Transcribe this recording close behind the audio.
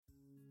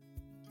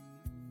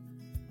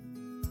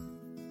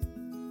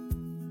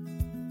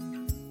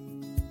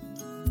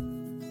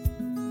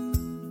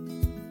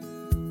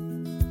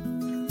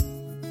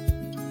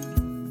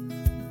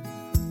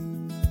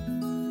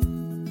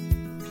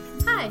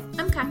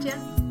Katya.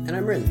 And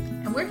I'm Rin.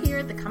 And we're here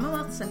at the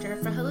Commonwealth Center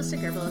for Holistic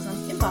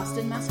Herbalism in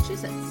Boston,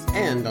 Massachusetts.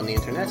 And on the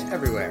internet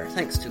everywhere,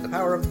 thanks to the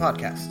power of the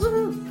podcast.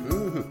 Woohoo!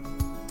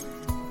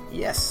 Mm-hmm.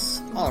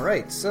 Yes. All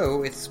right,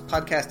 so it's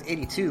podcast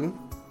 82.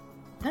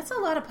 That's a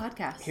lot of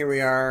podcasts. Here we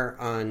are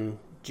on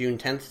June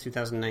 10th,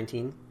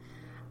 2019.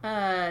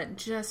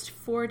 Just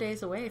 4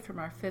 days away from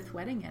our 5th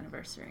wedding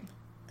anniversary.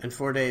 And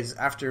 4 days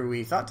after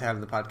we thought to have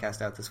the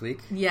podcast out this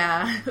week.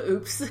 Yeah,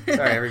 oops.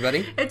 Sorry,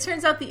 everybody. It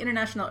turns out the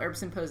International Herb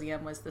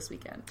Symposium was this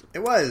weekend. It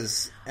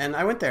was. And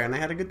I went there and I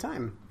had a good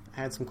time.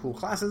 I had some cool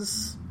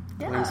classes.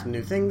 Yeah. Learned some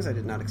new things I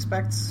did not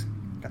expect.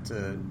 Got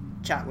to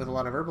chat with a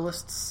lot of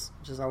herbalists,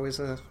 which is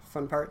always a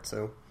fun part.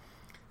 So it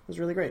was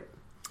really great.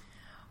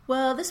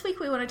 Well, this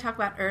week we want to talk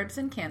about herbs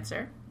and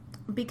cancer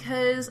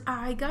because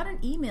I got an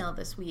email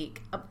this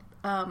week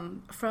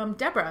from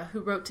Deborah,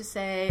 who wrote to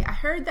say, I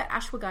heard that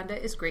ashwagandha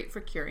is great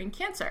for curing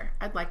cancer.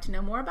 I'd like to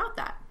know more about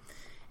that.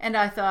 And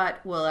I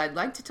thought, well, I'd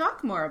like to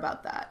talk more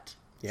about that.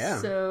 Yeah.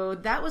 So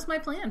that was my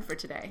plan for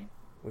today.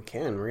 We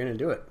can. We're going to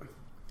do it.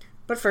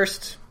 But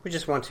first, we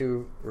just want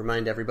to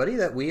remind everybody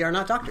that we are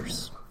not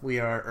doctors. We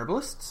are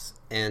herbalists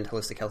and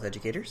holistic health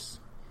educators.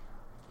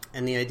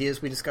 And the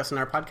ideas we discuss in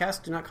our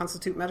podcast do not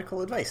constitute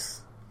medical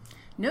advice.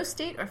 No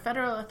state or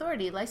federal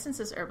authority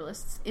licenses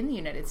herbalists in the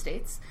United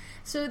States,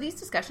 so these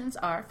discussions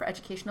are for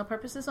educational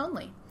purposes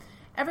only.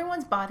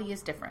 Everyone's body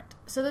is different,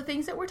 so the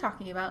things that we're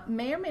talking about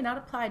may or may not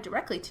apply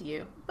directly to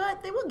you,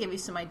 but they will give you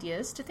some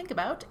ideas to think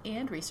about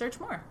and research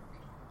more.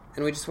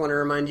 And we just want to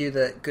remind you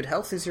that good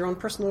health is your own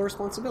personal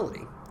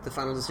responsibility. The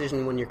final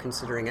decision when you're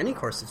considering any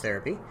course of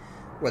therapy,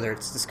 whether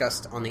it's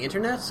discussed on the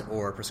internet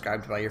or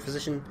prescribed by your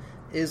physician,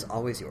 is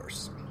always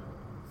yours.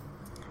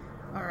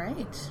 All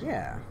right.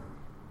 Yeah.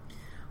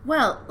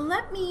 Well,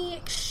 let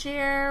me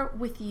share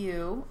with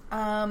you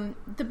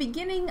the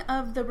beginning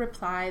of the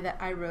reply that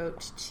I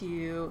wrote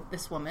to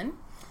this woman,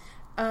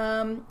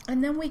 and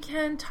then we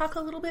can talk a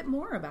little bit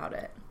more about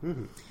it.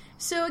 Mm-hmm.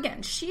 So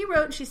again, she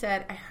wrote and she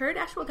said, I heard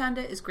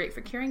ashwagandha is great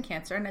for curing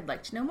cancer, and I'd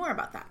like to know more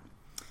about that.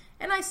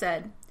 And I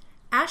said,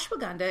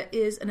 ashwagandha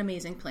is an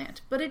amazing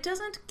plant, but it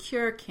doesn't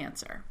cure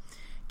cancer.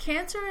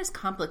 Cancer is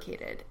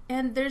complicated,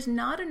 and there's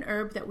not an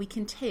herb that we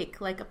can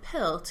take like a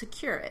pill to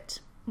cure it.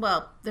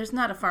 Well, there's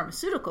not a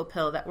pharmaceutical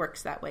pill that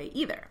works that way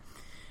either.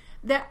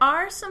 There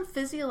are some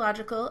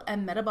physiological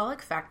and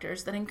metabolic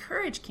factors that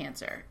encourage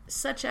cancer,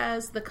 such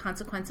as the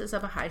consequences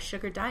of a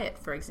high-sugar diet,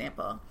 for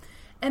example.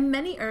 And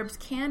many herbs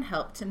can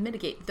help to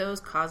mitigate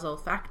those causal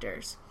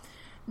factors.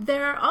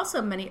 There are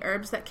also many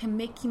herbs that can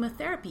make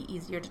chemotherapy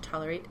easier to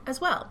tolerate as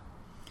well.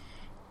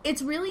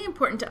 It's really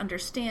important to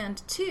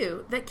understand,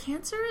 too, that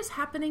cancer is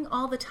happening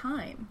all the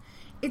time.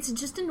 It's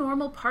just a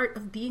normal part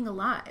of being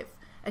alive.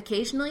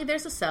 Occasionally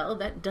there's a cell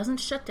that doesn't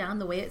shut down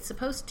the way it's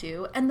supposed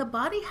to, and the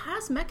body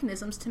has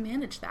mechanisms to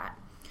manage that.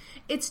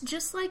 It's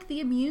just like the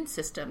immune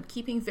system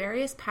keeping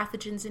various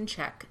pathogens in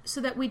check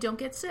so that we don't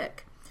get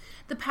sick.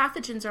 The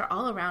pathogens are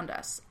all around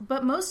us,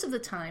 but most of the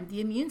time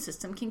the immune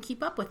system can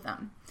keep up with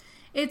them.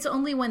 It's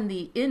only when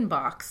the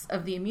inbox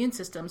of the immune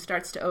system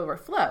starts to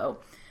overflow,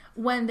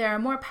 when there are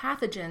more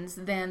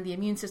pathogens than the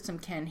immune system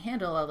can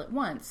handle all at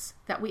once,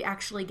 that we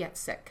actually get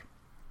sick.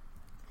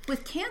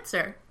 With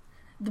cancer,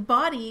 the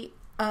body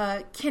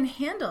can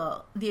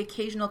handle the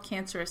occasional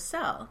cancerous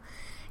cell.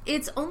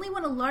 It's only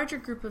when a larger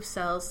group of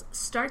cells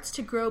starts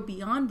to grow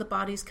beyond the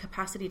body's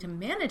capacity to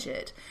manage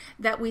it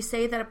that we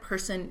say that a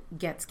person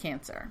gets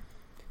cancer.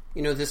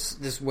 You know,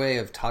 this way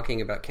of talking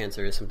about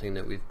cancer is something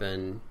that we've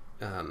been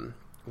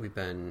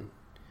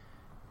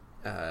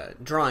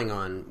drawing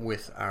on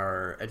with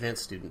our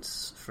advanced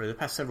students for the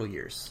past several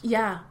years.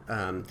 Yeah.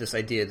 This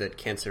idea that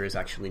cancer is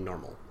actually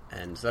normal,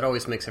 and that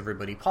always makes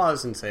everybody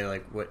pause and say,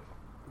 like, what?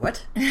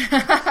 What?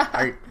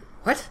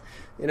 What?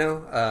 You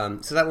know,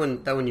 so that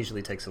one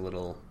usually takes a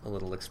little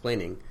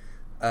explaining.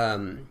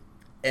 And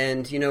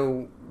you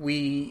know,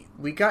 we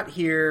got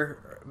here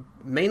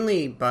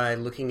mainly by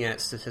looking at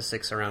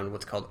statistics around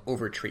what's called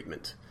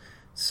overtreatment.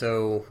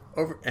 So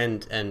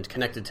and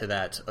connected to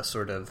that, a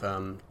sort of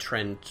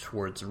trend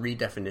towards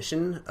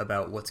redefinition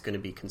about what's going to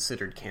be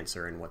considered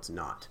cancer and what's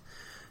not.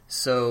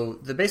 So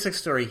the basic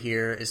story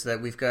here is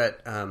that we've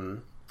got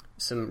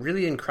some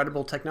really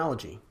incredible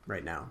technology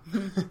right now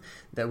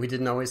that we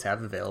didn't always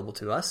have available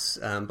to us,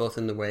 both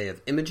in the way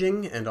of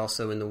imaging and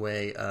also in the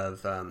way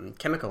of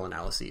chemical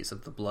analyses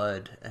of the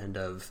blood and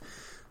of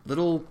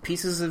little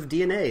pieces of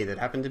DNA that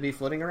happen to be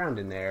floating around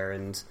in there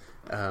and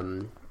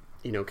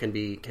you know, can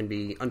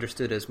be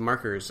understood as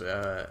markers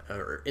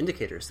or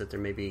indicators that there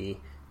may be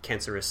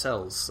cancerous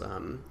cells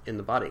in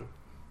the body.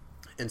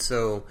 And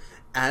so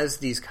as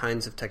these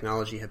kinds of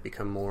technology have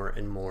become more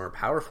and more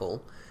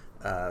powerful,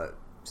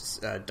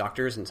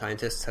 doctors and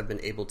scientists have been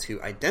able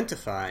to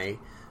identify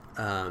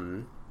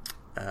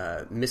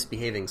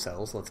misbehaving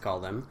cells, let's call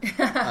them,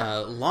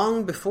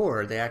 long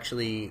before they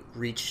actually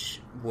reach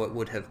what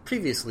would have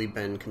previously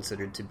been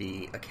considered to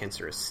be a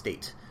cancerous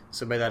state.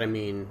 So by that I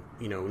mean,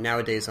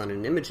 nowadays on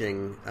an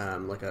imaging,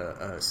 like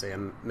say a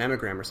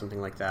mammogram or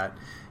something like that,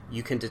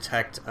 you can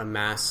detect a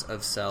mass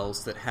of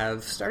cells that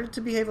have started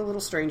to behave a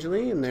little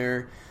strangely, and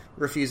they're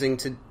refusing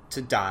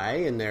to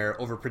die, and they're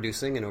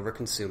overproducing and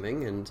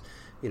overconsuming,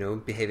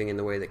 and behaving in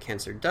the way that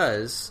cancer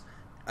does.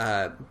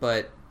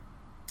 But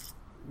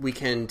we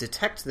can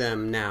detect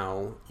them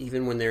now,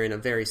 even when they're in a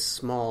very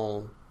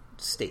small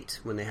state,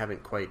 when they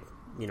haven't quite,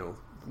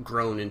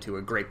 grown into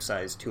a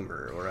grape-sized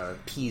tumor or a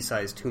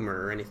pea-sized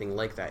tumor or anything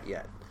like that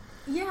yet.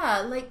 Yeah,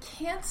 like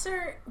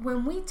cancer,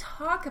 when we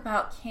talk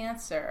about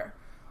cancer,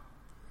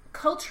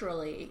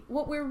 culturally,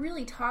 what we're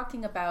really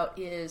talking about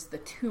is the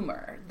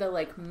tumor,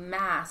 the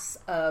mass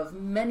of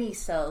many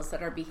cells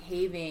that are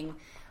behaving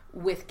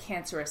with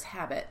cancerous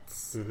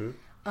habits.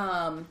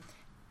 Mm-hmm.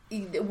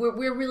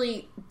 We're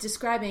really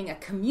describing a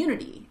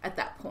community at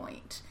that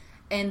point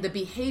and the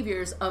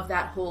behaviors of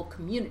that whole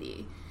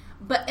community.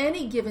 But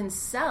any given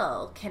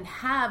cell can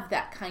have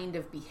that kind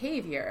of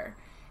behavior,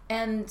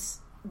 and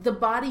the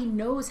body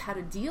knows how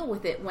to deal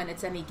with it when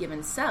it's any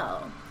given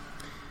cell.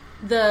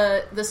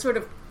 The sort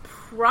of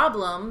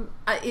problem,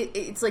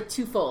 it's like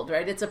twofold,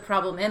 right? It's a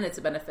problem and it's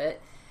a benefit,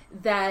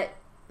 that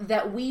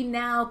we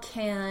now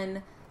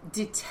can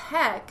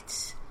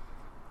detect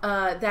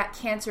that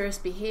cancerous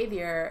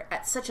behavior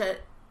at such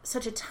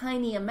a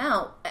tiny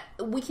amount.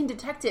 We can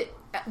detect it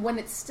when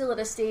it's still at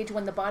a stage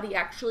when the body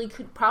actually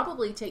could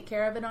probably take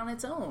care of it on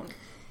its own.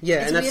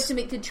 Yeah, and we have to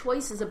make good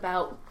choices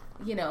about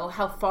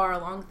how far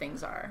along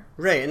things are.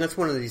 Right, and that's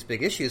one of these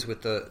big issues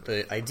with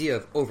the idea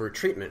of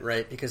over-treatment,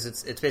 right? Because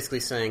it's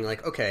basically saying,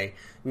 okay,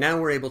 now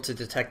we're able to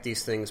detect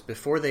these things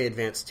before they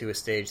advance to a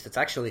stage that's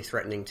actually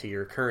threatening to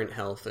your current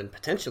health, and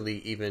potentially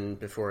even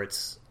before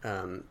it's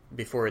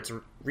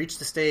reached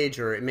the stage,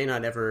 or it may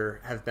not ever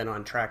have been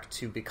on track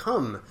to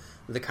become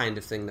the kind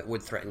of thing that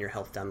would threaten your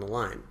health down the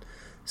line.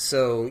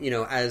 So,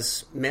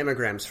 as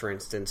mammograms, for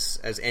instance,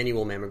 as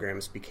annual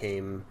mammograms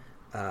became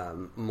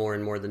more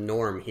and more the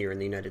norm here in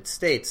the United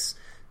States,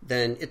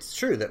 then it's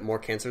true that more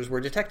cancers were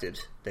detected.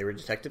 They were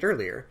detected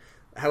earlier.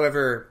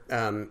 However,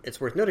 it's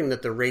worth noting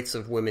that the rates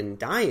of women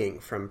dying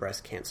from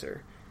breast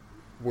cancer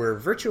were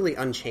virtually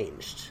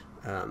unchanged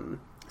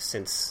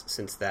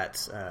since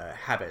that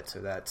habit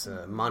or that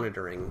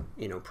monitoring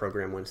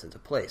program went into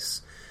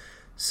place.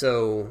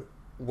 So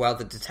while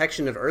the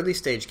detection of early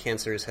stage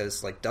cancers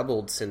has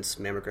doubled since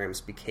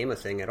mammograms became a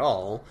thing at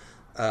all,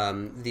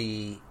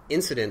 the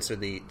incidence or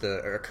the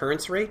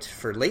occurrence rate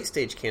for late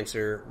stage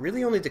cancer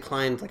really only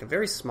declined a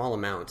very small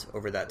amount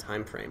over that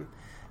time frame,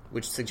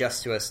 which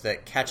suggests to us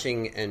that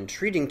catching and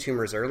treating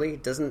tumors early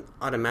doesn't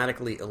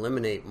automatically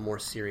eliminate more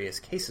serious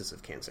cases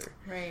of cancer.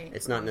 Right.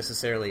 It's not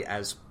necessarily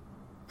as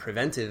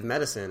preventive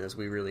medicine as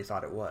we really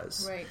thought it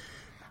was. Right.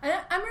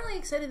 I'm really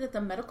excited that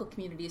the medical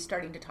community is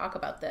starting to talk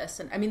about this.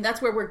 And I mean,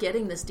 that's where we're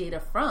getting this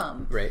data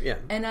from. Right, yeah.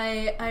 And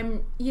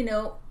I'm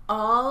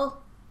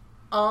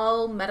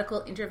all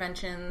medical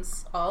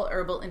interventions, all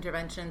herbal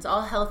interventions,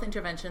 all health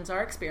interventions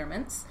are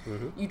experiments.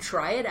 Mm-hmm. You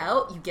try it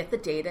out, you get the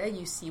data,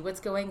 you see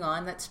what's going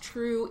on. That's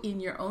true in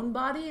your own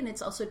body, and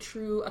it's also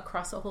true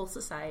across a whole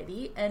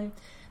society. And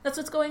that's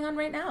what's going on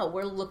right now.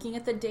 We're looking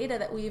at the data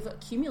that we've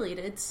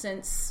accumulated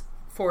since,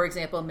 for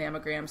example,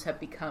 mammograms have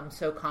become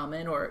so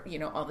common, or,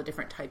 all the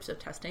different types of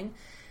testing.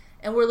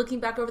 And we're looking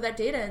back over that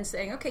data and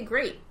saying, okay,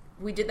 great.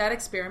 We did that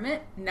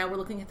experiment. Now we're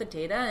looking at the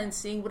data and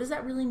seeing, what does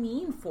that really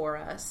mean for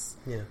us?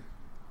 Yeah.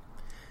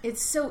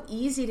 It's so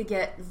easy to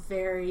get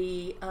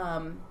very,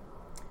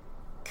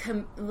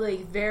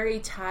 very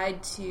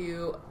tied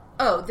to,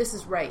 oh, this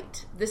is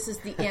right. This is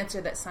the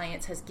answer that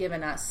science has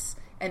given us,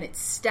 and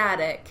it's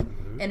static,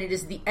 mm-hmm. and it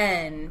is the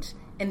end,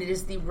 and it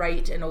is the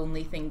right and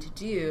only thing to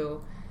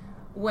do.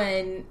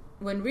 When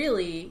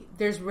really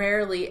there's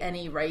rarely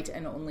any right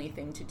and only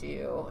thing to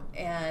do,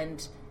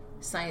 and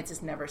science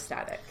is never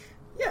static.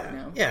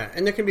 Yeah, yeah,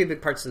 and there can be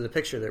big parts of the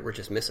picture that we're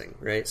just missing,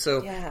 right?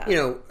 So,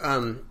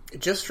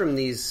 just from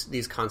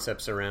these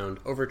concepts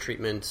around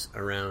overtreatment,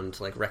 around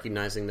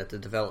recognizing that the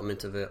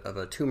development of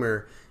a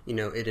tumor,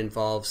 it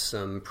involves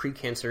some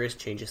precancerous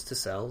changes to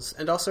cells,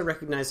 and also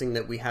recognizing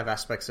that we have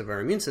aspects of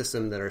our immune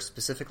system that are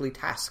specifically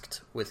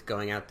tasked with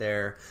going out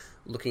there,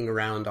 looking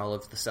around all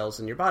of the cells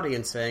in your body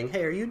and saying,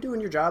 "Hey, are you doing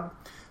your job?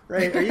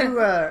 Right?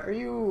 Are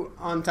you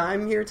on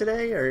time here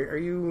today? Are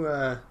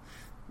you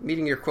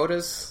meeting your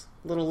quotas?"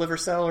 Little liver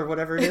cell or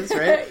whatever it is,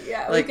 right?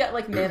 Yeah, we've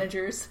got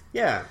managers.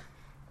 Yeah.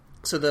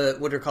 So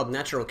what are called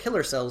natural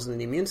killer cells in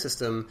the immune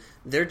system,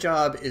 their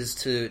job is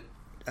to,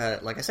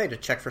 like I say, to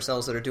check for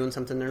cells that are doing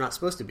something they're not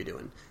supposed to be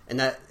doing. And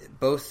that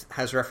both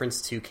has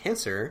reference to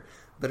cancer,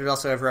 but it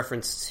also has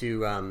reference to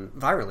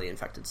virally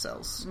infected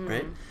cells,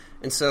 right?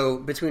 And so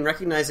between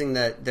recognizing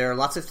that there are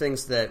lots of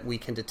things that we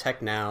can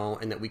detect now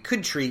and that we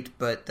could treat,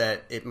 but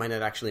that it might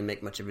not actually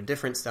make much of a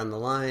difference down the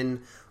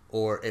line,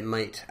 or it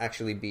might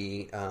actually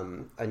be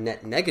a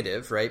net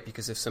negative, right?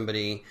 Because if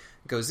somebody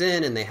goes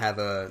in and they have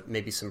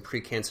maybe some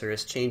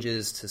precancerous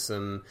changes to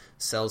some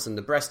cells in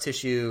the breast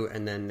tissue,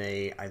 and then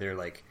they either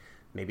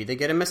maybe they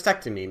get a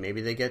mastectomy,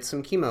 maybe they get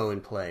some chemo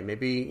in play,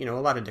 maybe, a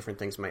lot of different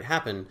things might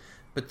happen,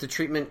 but the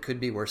treatment could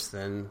be worse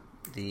than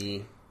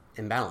the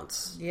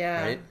imbalance,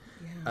 right?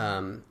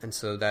 Yeah. And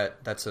so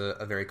that's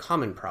a very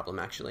common problem,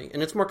 actually.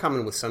 And it's more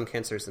common with some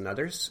cancers than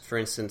others. For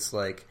instance,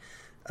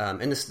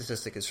 and this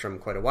statistic is from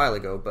quite a while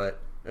ago, but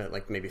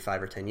maybe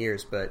 5 or 10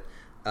 years, but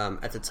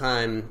at the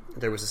time,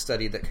 there was a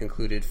study that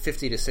concluded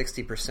 50 to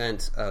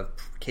 60% of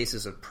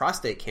cases of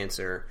prostate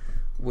cancer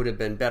would have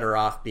been better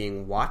off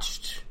being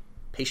watched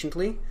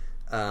patiently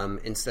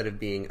instead of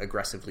being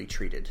aggressively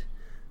treated.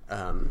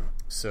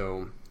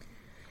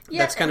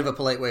 That's kind of a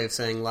polite way of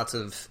saying lots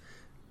of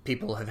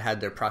people have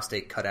had their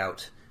prostate cut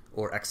out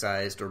or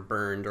excised or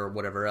burned or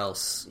whatever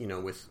else,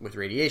 with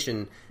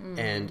radiation,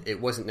 and it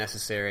wasn't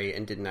necessary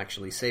and didn't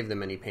actually save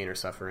them any pain or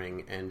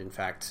suffering. And in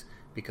fact,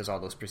 because all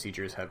those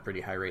procedures have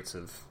pretty high rates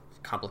of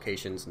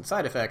complications and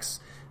side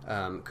effects,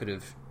 could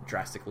have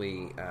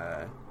drastically,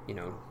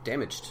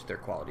 damaged their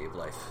quality of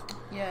life.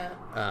 Yeah.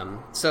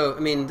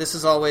 This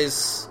is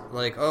always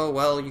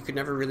you could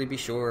never really be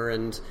sure,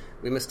 and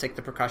we must take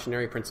the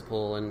precautionary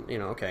principle, and,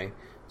 okay,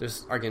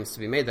 there's arguments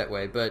to be made that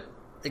way, but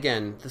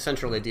again, the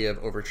central idea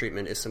of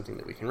overtreatment is something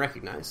that we can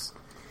recognize.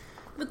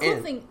 The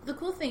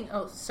cool thing.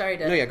 Oh, sorry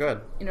to go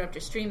ahead. Interrupt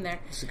your stream there.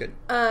 This is good.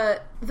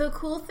 The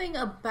cool thing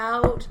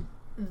about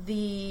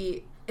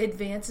the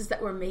advances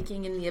that we're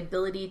making in the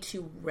ability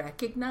to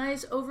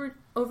recognize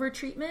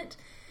overtreatment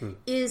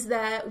is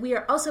that we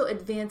are also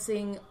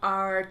advancing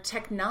our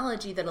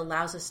technology that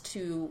allows us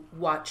to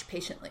watch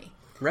patiently.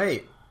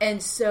 Right.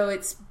 And so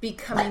it's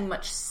becoming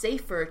much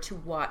safer to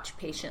watch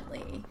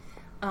patiently.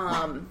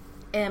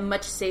 And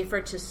much safer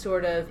to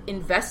sort of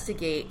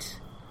investigate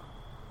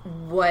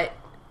what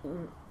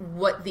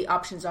the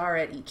options are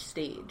at each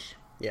stage.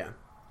 Yeah.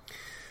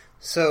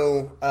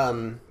 So,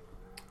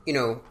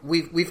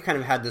 we've kind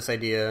of had this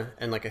idea,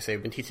 and like I say,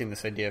 I've been teaching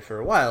this idea for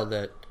a while,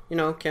 that,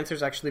 cancer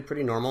is actually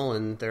pretty normal,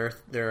 and there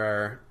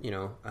are,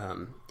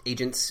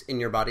 agents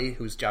in your body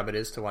whose job it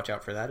is to watch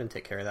out for that and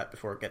take care of that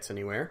before it gets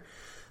anywhere.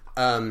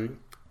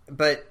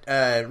 But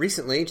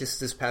recently, just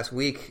this past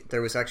week,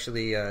 there was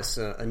actually a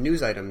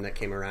news item that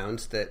came around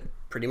that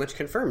pretty much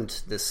confirmed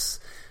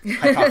this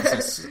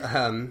hypothesis.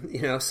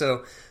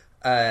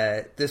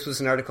 This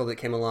was an article that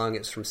came along.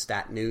 It's from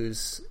Stat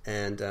News,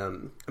 and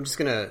I'm just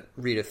going to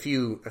read a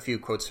few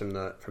quotes from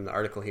the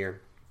article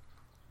here.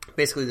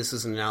 Basically, this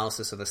is an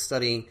analysis of a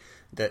study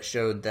that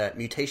showed that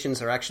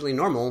mutations are actually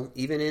normal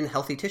even in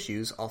healthy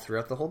tissues all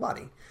throughout the whole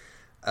body.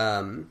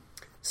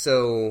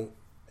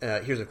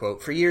 Here's a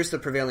quote. "For years, the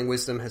prevailing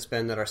wisdom has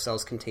been that our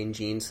cells contain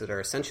genes that are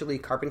essentially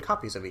carbon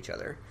copies of each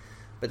other.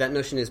 But that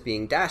notion is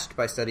being dashed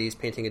by studies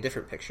painting a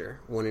different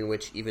picture, one in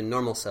which even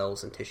normal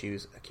cells and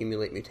tissues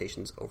accumulate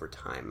mutations over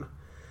time,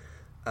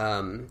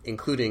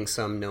 including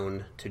some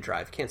known to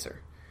drive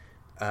cancer."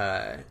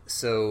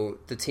 So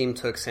the team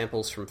took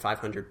samples from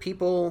 500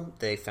 people.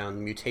 They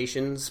found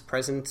mutations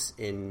present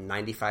in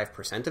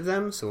 95% of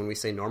them. So when we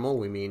say normal,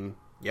 we mean,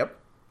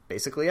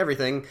 basically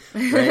everything,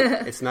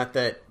 right? It's not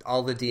that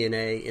all the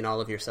DNA in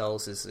all of your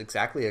cells is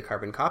exactly a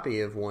carbon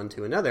copy of one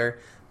to another,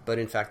 but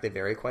in fact they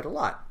vary quite a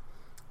lot.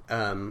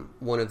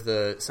 One of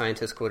the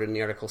scientists quoted in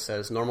the article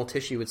says, "Normal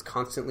tissue is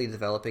constantly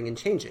developing and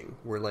changing.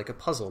 We're like a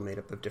puzzle made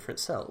up of different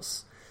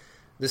cells."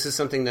 This is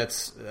something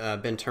that's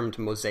been termed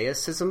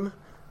mosaicism,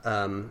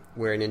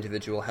 where an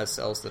individual has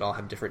cells that all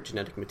have different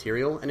genetic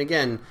material. And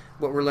again,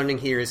 what we're learning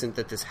here isn't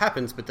that this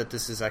happens, but that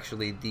this is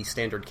actually the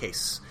standard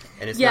case.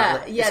 And it's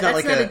not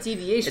a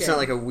deviation. It's not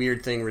like a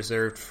weird thing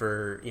reserved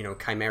for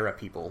chimera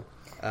people.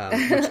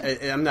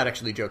 Which I'm not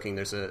actually joking.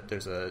 There's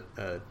a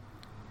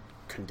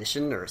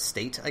condition or a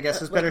state, I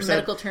guess is better said.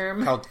 Medical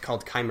term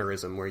called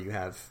chimerism, where you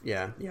have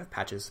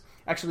patches.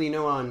 Actually,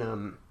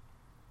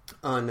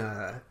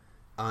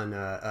 on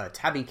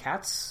tabby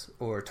cats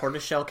or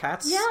tortoiseshell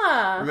cats.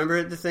 Yeah.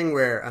 Remember the thing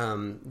where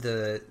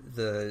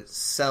the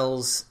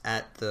cells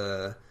at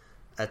the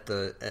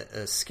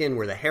skin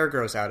where the hair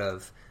grows out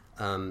of,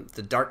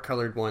 the dark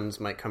colored ones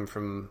might come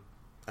from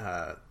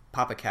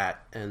Papa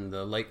Cat and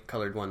the light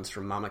colored ones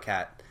from Mama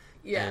Cat.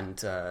 Yeah.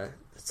 And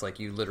it's like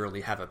you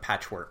literally have a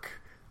patchwork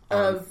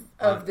of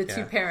the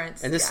two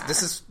parents. And this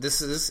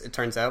is it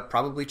turns out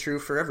probably true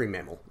for every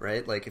mammal,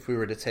 right? Like if we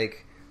were to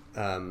take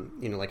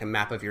like a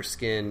map of your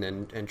skin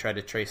and try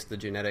to trace the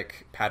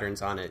genetic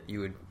patterns on it,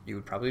 you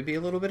would probably be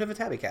a little bit of a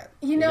tabby cat.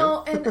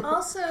 And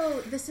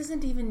also, this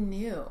isn't even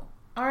new.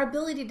 Our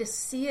ability to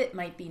see it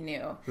might be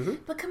new. Mm-hmm.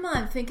 But come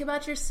on, think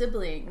about your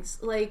siblings.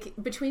 Like,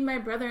 between my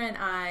brother and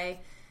I,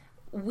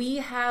 we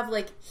have,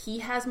 he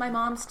has my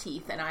mom's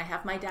teeth and I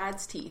have my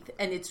dad's teeth.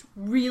 And it's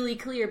really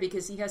clear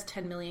because he has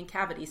 10 million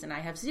cavities and I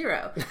have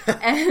 0.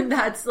 And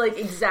that's,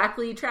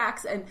 exactly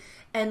tracks. And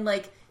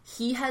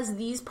he has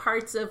these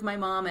parts of my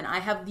mom and I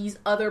have these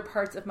other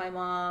parts of my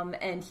mom,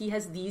 and he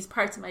has these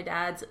parts of my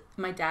dad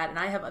and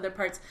I have other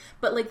parts.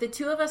 But the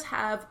two of us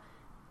have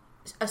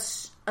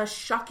a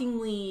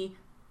shockingly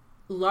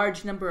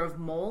large number of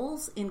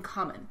moles in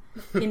common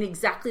in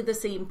exactly the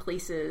same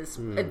places,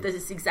 at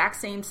this exact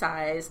same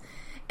size.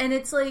 And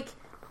it's like,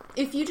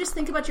 if you just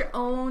think about your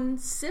own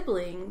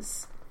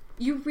siblings,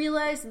 you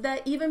realize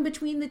that even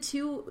between the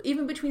two,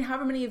 even between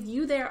however many of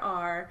you there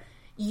are,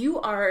 you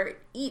are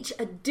each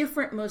a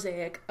different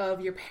mosaic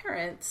of your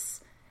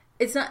parents.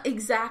 It's not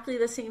exactly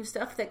the same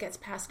stuff that gets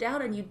passed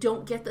down, and you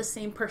don't get the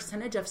same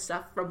percentage of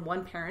stuff from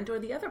one parent or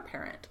the other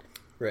parent.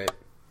 Right.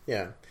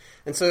 Yeah.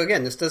 And so,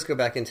 again, this does go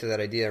back into that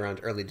idea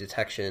around early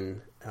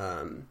detection,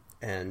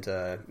 and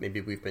maybe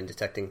we've been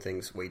detecting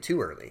things way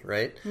too early,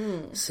 right?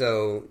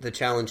 So the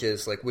challenge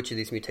is, like, which of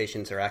these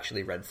mutations are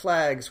actually red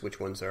flags,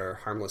 which ones are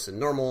harmless and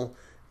normal,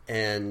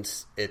 and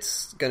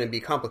it's going to be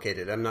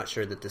complicated. I'm not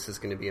sure that this is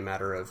going to be a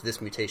matter of this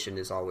mutation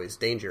is always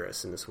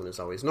dangerous and this one is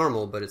always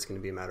normal, but it's going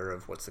to be a matter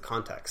of what's the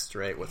context,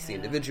 right? What's the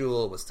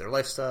individual, what's their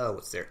lifestyle,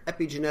 what's their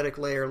epigenetic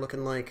layer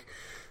looking like?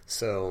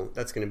 So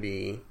that's going to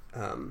be,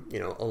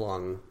 a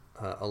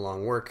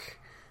long work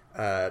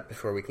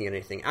before we can get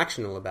anything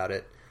actionable about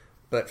it.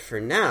 But for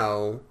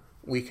now,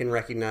 we can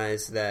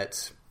recognize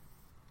that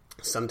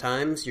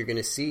sometimes you're going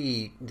to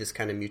see this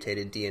kind of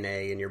mutated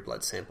DNA in your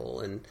blood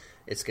sample, and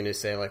it's going to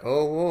say, like,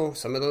 oh,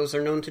 some of those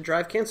are known to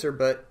drive cancer,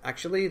 but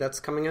actually that's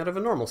coming out of a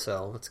normal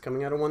cell. It's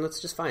coming out of one that's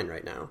just fine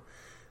right now.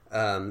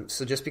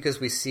 So just because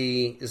we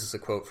see, this is a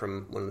quote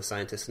from one of the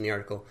scientists in the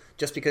article,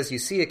 just because you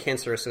see a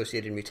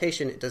cancer-associated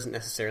mutation, it doesn't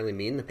necessarily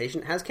mean the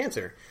patient has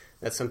cancer.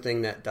 That's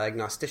something that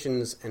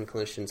diagnosticians and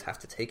clinicians have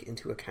to take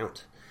into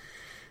account.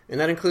 And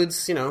that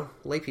includes,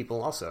 lay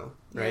people also,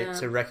 right? Yeah.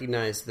 To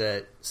recognize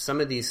that some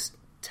of these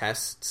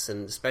tests,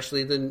 and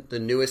especially the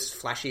newest,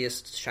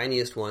 flashiest,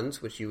 shiniest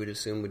ones, which you would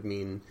assume would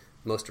mean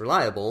most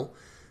reliable,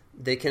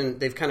 they've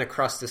kind of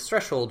crossed this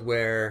threshold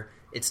where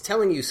it's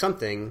telling you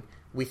something.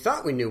 We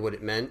thought we knew what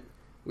it meant.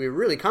 We were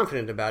really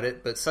confident about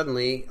it, but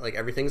suddenly, like,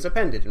 everything's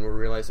appended, and we're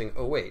realizing,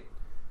 oh wait,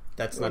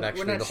 that's not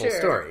actually the whole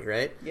story,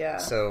 right? Yeah.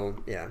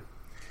 So, yeah.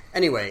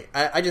 Anyway,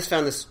 I just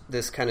found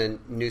this kind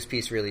of news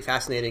piece really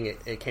fascinating.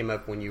 It came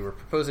up when you were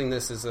proposing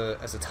this as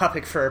a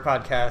topic for our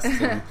podcast,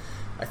 and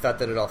I thought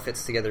that it all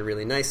fits together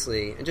really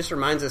nicely, and just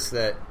reminds us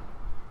that,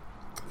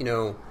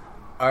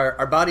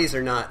 our bodies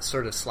are not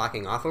sort of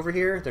slacking off over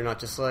here. They're not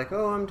just like,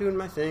 oh, I'm doing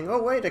my thing.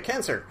 Oh, wait, a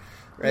cancer,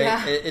 right?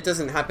 Yeah. It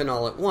doesn't happen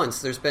all at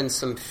once. There's been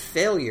some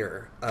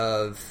failure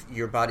of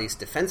your body's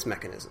defense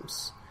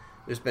mechanisms.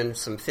 There's been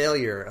some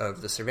failure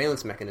of the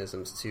surveillance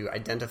mechanisms to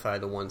identify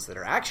the ones that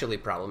are actually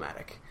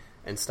problematic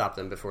and stop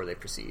them before they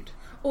proceed.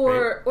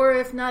 Or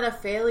if not a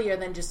failure,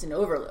 then just an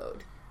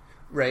overload.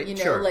 Right,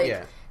 sure,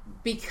 yeah.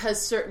 Because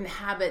certain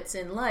habits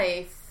in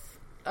life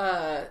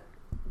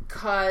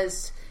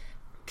caused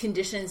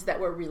conditions that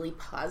were really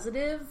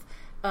positive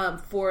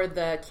for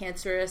the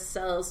cancerous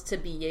cells to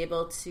be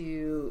able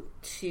to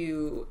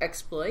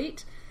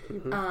exploit.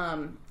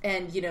 Mm-hmm.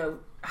 And,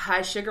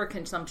 high sugar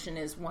consumption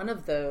is one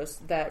of those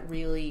that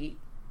really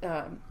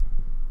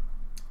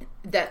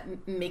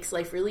that makes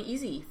life really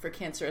easy for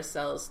cancerous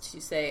cells to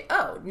say,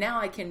 oh, now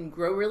I can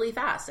grow really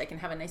fast. I can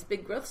have a nice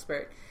big growth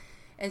spurt.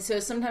 And so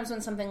sometimes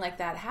when something like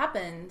that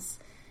happens,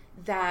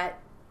 that,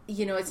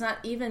 it's not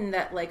even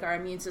that, like, our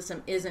immune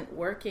system isn't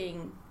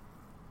working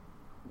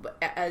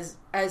as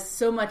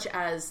so much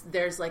as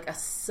there's, like, a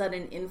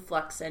sudden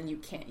influx and you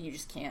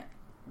just can't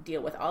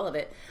deal with all of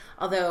it.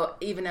 Although,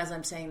 even as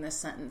I'm saying this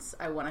sentence,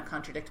 I want to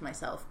contradict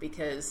myself,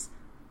 because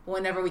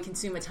whenever we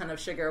consume a ton of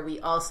sugar, we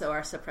also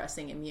are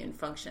suppressing immune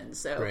function.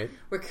 So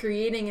We're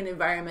creating an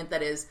environment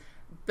that is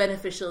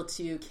beneficial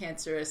to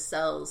cancerous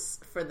cells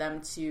for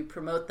them to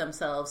promote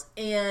themselves,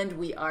 and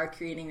we are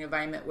creating an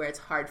environment where it's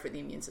hard for the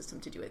immune system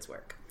to do its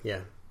work.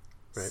 Yeah.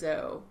 Right.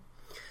 So,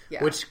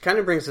 yeah. Which kind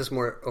of brings us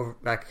more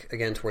back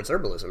again towards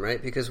herbalism,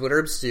 right? Because what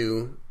herbs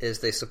do is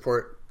they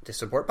support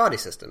body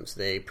systems.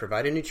 They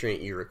provide a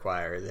nutrient you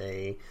require.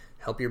 They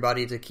help your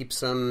body to keep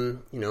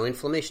some,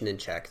 inflammation in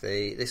check.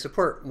 They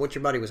support what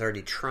your body was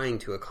already trying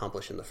to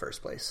accomplish in the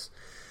first place.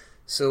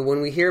 So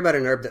when we hear about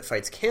an herb that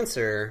fights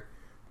cancer,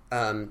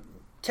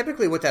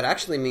 typically what that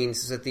actually means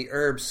is that the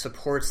herb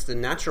supports the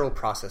natural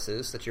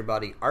processes that your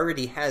body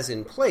already has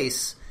in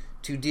place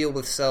to deal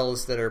with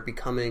cells that are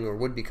becoming or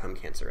would become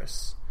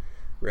cancerous,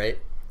 right?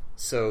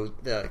 So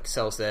the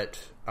cells that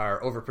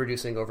are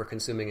overproducing,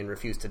 overconsuming, and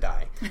refuse to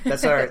die.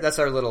 That's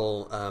our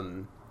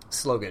little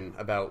slogan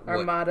about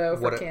our motto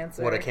for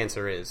cancer. What a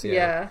cancer is.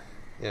 Yeah.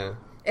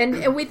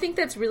 And we think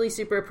that's really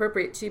super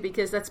appropriate too,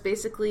 because that's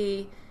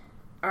basically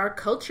our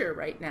culture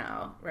right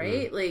now,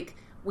 right? Like,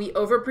 we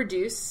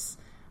overproduce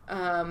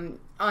on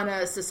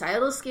a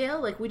societal scale.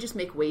 Like, we just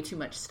make way too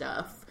much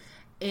stuff,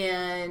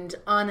 and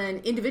on an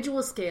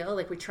individual scale,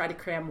 like, we try to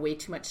cram way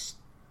too much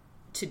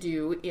to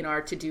do in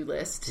our to-do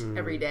list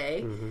every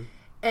day.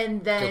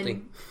 And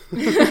then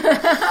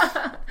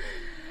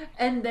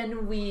and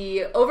then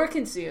we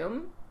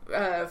overconsume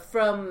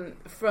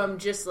from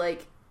just,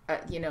 like,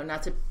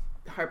 not to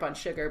harp on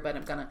sugar, but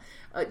I'm gonna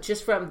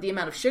just from the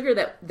amount of sugar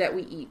that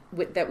we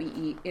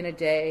eat in a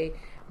day,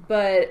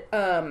 but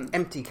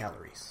empty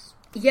calories.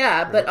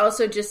 Yeah, but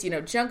also just,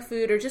 junk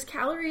food or just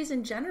calories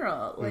in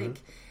general. Mm-hmm.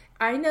 Like,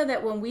 I know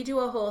that when we do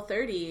a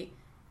Whole30,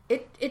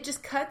 it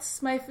just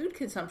cuts my food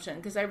consumption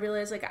because I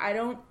realize, like, I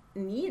don't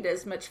need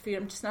as much food.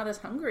 I'm just not as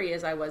hungry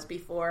as I was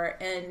before.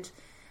 And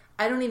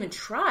I don't even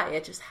try.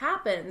 It just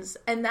happens.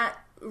 And that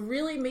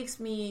really makes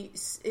me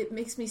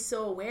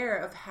so aware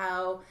of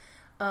how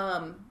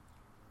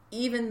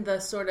even the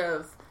sort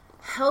of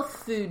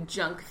health food,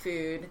 junk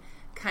food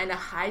kind of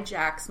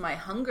hijacks my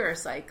hunger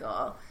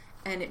cycle.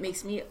 And it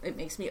makes me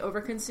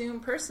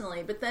overconsume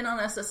personally, but then on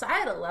a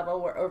societal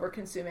level, we're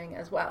overconsuming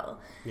as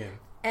well. Yeah.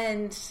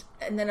 And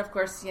then of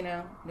course,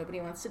 nobody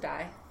wants to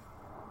die.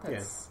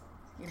 That's,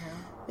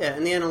 Yeah,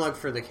 and the analog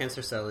for the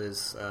cancer cell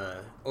is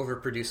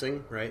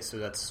overproducing, right? So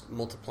that's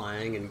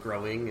multiplying and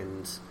growing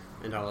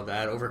and all of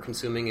that.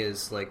 Overconsuming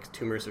is like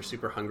tumors are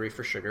super hungry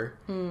for sugar.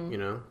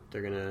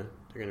 They're gonna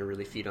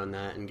really feed on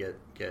that and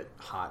get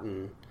hot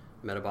and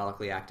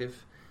metabolically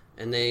active.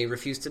 And they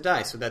refuse to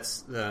die. So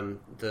that's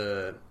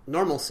the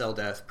normal cell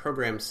death.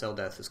 Programmed cell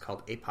death is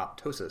called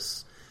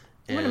apoptosis.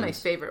 One of my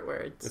favorite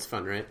words. It's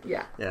fun, right?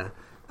 Yeah. Yeah.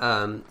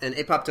 And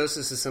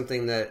apoptosis is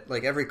something that,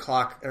 like, every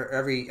clock or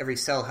every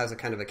cell has a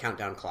kind of a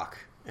countdown clock.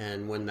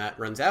 And when that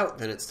runs out,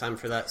 then it's time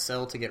for that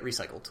cell to get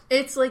recycled.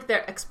 It's like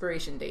their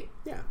expiration date.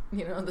 Yeah.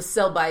 The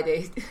sell by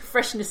date,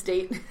 freshness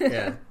date.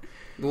 Yeah.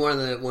 But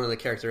one of the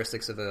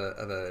characteristics of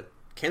a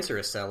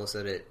cancerous cell is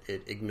that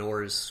it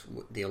ignores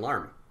the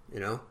alarm.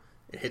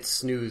 It hits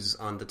snooze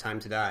on the time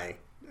to die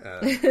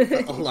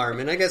alarm,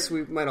 and I guess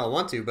we might all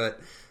want to, but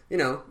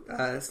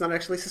it's not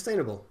actually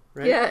sustainable,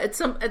 right? Yeah, at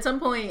some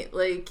point,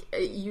 like,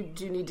 you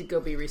do need to go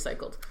be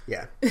recycled.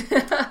 Yeah.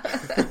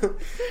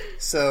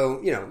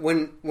 So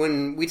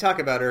when we talk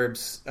about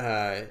herbs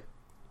and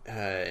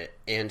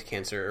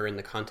cancer, or in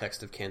the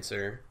context of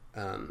cancer,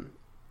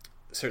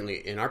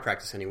 certainly in our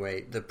practice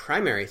anyway, the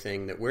primary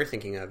thing that we're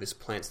thinking of is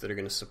plants that are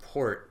going to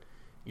support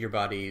your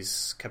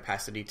body's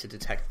capacity to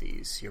detect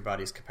these, your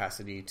body's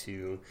capacity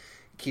to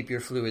keep your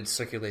fluids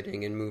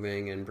circulating and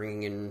moving and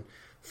bringing in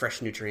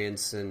fresh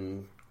nutrients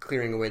and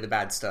clearing away the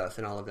bad stuff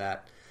and all of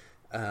that.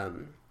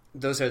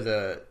 Those are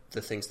the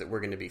things that we're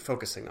going to be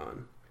focusing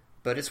on.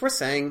 But it's worth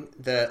saying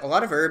that a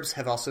lot of herbs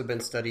have also been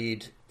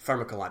studied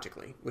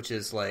pharmacologically, which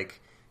is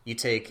like you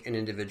take an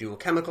individual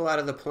chemical out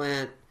of the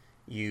plant,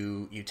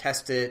 you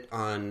test it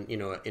on,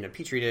 in a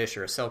petri dish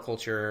or a cell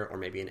culture or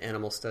maybe an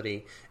animal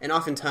study, and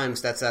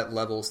oftentimes that's at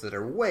levels that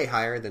are way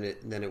higher than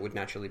it would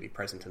naturally be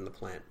present in the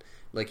plant.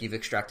 Like, you've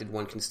extracted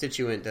one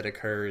constituent that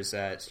occurs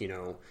at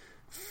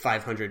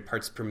 500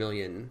 parts per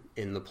million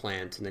in the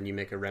plant, and then you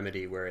make a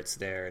remedy where it's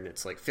there and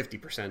it's like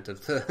 50%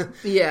 of the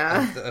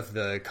of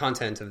the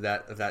content of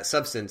that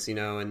substance,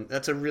 and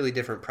that's a really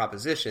different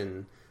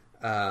proposition.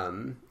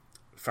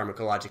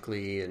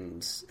 Pharmacologically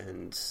and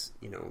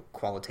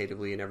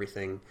qualitatively and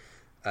everything,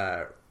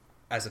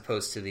 as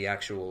opposed to the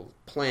actual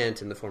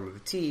plant in the form of a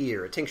tea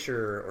or a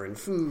tincture or in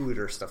food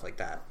or stuff like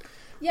that.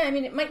 Yeah, I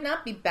mean, it might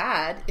not be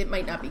bad, it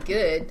might not be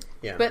good,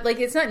 but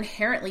like, it's not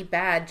inherently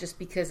bad just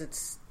because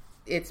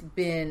it's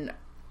been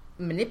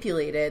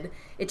manipulated.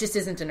 It just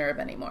isn't an herb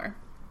anymore.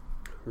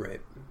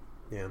 Right.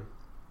 Yeah.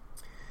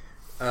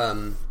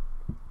 And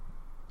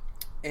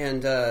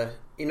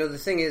the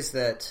thing is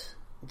that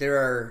there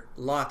are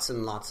lots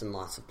and lots and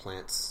lots of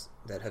plants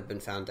that have been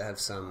found to have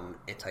some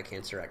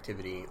anti-cancer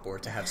activity, or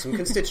to have some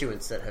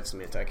constituents that have some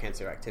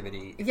anti-cancer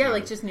activity. Yeah,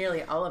 like just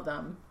nearly all of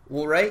them.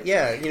 Well, right?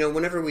 Yeah.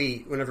 Whenever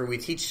we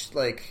teach,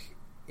 like,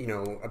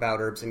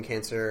 about herbs and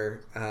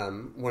cancer,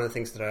 one of the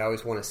things that I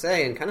always want to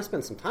say and kind of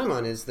spend some time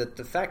on is that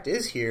the fact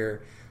is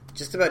here,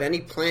 just about any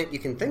plant you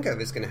can think of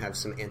is going to have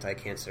some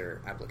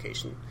anti-cancer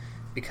application.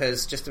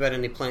 Because just about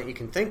any plant you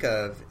can think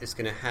of is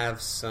going to have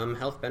some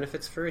health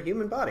benefits for a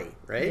human body,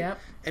 right? Yep.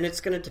 And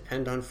it's going to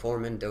depend on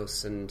form and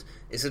dose, and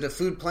is it a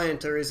food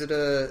plant or is it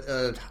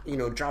a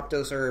drop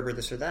dose herb or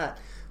this or that?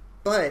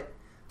 But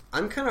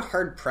I'm kind of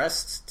hard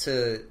pressed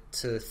to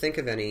think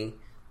of any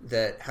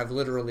that have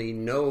literally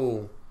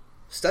no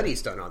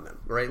studies done on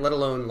them, right? Let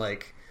alone,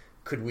 like,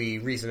 could we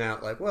reason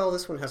out, like, well,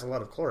 this one has a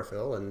lot of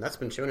chlorophyll, and that's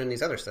been shown in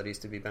these other studies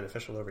to be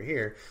beneficial over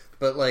here.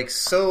 But, like,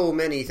 so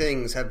many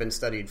things have been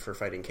studied for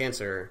fighting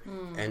cancer,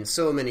 and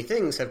so many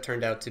things have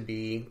turned out to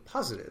be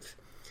positive.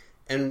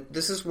 And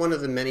this is one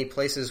of the many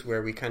places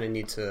where we kind of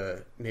need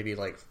to maybe,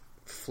 like,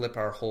 flip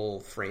our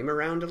whole frame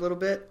around a little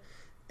bit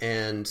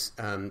and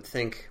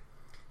think,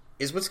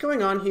 is what's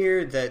going on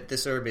here that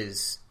this herb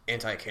is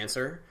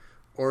anti-cancer?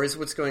 Or is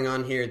what's going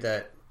on here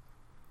that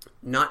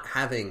not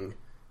having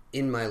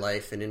in my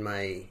life and in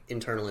my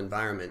internal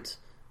environment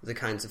the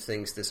kinds of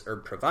things this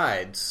herb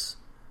provides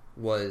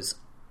was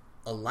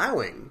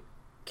allowing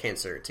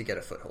cancer to get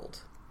a foothold?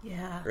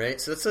 Yeah. Right?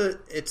 So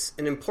it's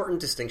an important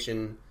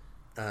distinction.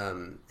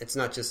 It's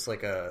not just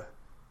like a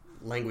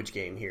language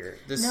game here.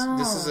 This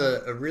is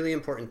a really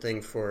important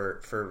thing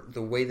for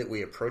the way that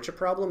we approach a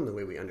problem, the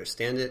way we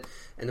understand it,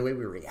 and the way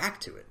we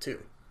react to it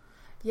too.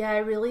 Yeah, I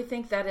really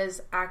think that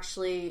is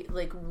actually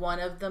like one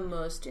of the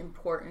most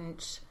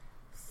important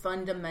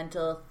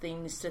fundamental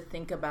things to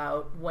think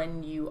about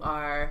when you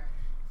are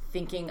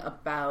thinking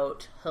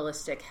about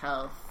holistic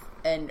health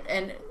and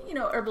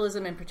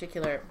herbalism in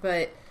particular,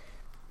 but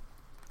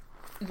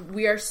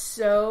we are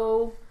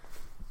so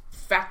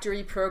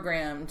factory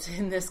programmed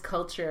in this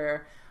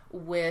culture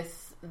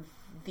with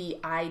the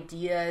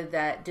idea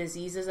that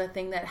disease is a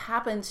thing that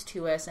happens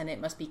to us and it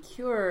must be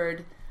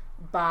cured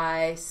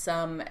by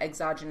some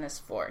exogenous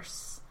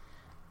force.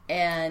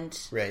 And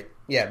right.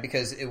 Yeah,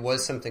 because it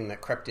was something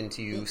that crept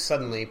into you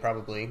suddenly,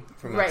 probably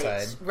from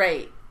outside.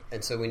 Right.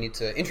 And so we need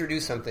to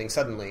introduce something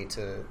suddenly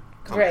to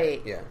combat.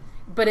 Right. Yeah.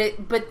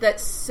 But that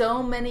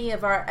so many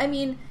of our,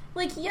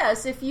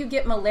 yes, if you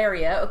get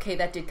malaria, okay,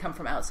 that did come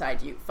from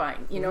outside you,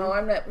 fine.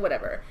 I'm not,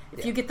 whatever.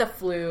 If you get the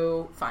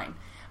flu, fine.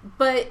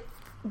 But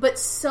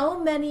so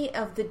many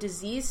of the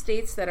disease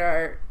states that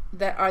are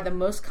the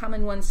most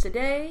common ones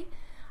today,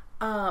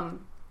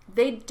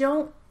 they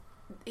don't,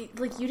 you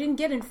didn't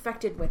get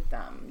infected with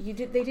them.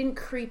 They didn't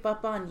creep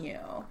up on you.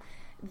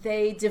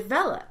 They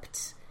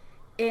developed.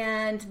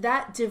 And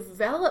that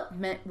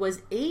development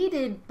was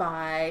aided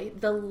by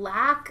the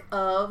lack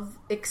of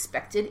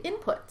expected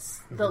inputs,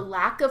 the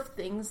lack of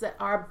things that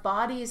our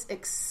bodies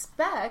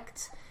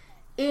expect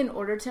in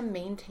order to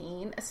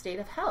maintain a state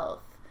of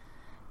health.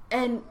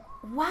 And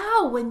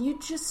wow, when you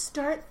just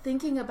start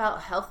thinking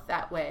about health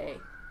that way,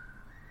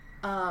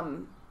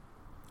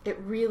 it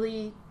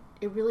really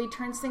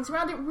turns things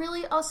around. It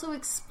really also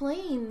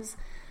explains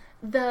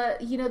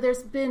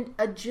there's been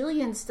a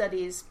jillion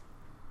studies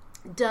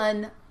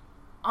done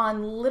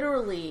on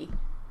literally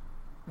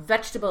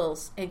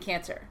vegetables and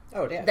cancer.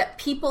 Oh, yeah. That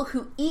people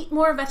who eat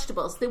more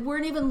vegetables, they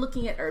weren't even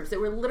looking at herbs. They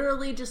were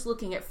literally just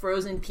looking at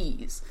frozen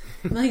peas.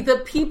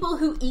 The people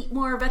who eat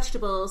more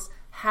vegetables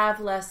have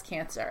less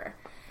cancer.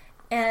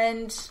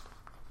 And, so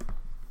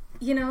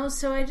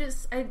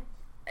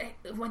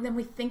when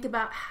we think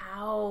about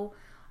how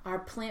our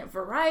plant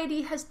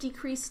variety has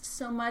decreased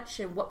so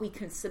much and what we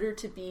consider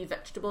to be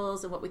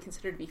vegetables and what we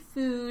consider to be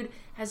food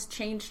has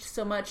changed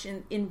so much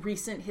in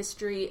recent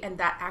history, and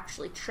that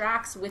actually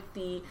tracks with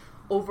the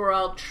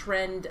overall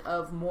trend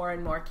of more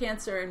and more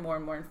cancer and more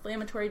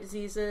inflammatory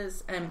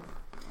diseases. And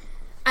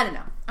I don't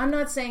know. I'm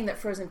not saying that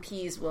frozen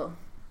peas will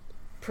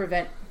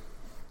prevent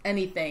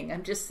anything.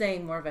 I'm just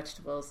saying more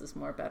vegetables is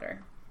more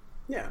better.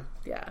 Yeah.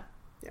 Yeah.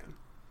 Yeah.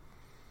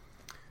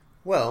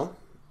 Well,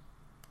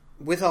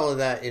 with all of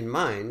that in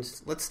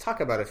mind, let's talk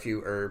about a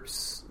few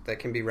herbs that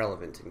can be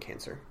relevant in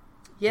cancer.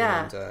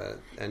 Yeah.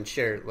 And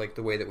share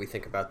the way that we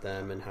think about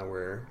them and how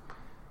we're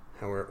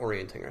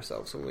orienting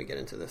ourselves when we get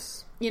into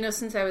this.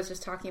 Since I was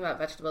just talking about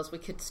vegetables, we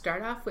could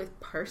start off with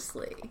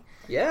parsley.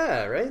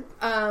 Yeah, right?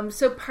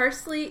 So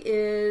parsley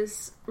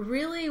is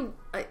really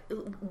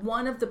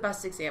one of the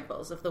best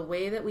examples of the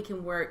way that we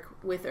can work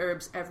with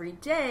herbs every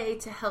day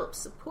to help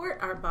support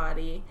our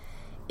body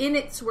in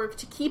its work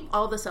to keep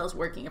all the cells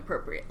working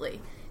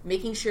appropriately,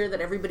 making sure that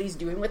everybody's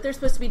doing what they're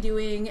supposed to be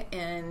doing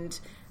and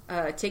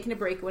taking a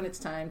break when it's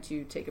time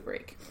to take a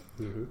break.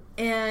 Mm-hmm.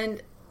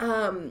 And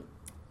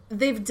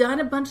they've done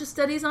a bunch of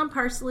studies on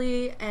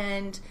parsley,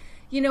 and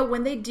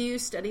when they do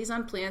studies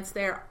on plants,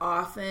 they're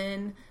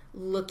often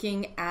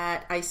looking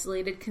at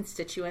isolated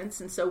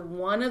constituents. And so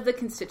one of the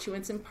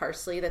constituents in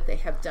parsley that they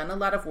have done a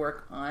lot of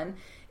work on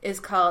is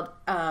called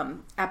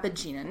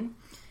apigenin,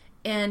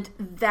 and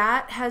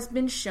that has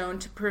been shown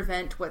to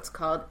prevent what's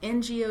called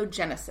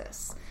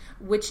angiogenesis,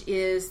 which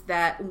is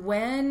that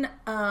when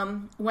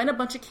a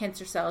bunch of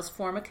cancer cells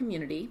form a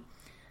community,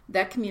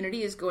 that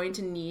community is going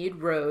to need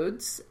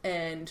roads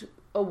and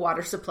a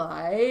water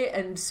supply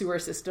and sewer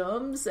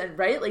systems,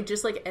 and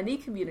just like any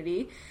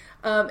community.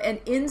 And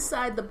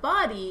inside the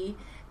body,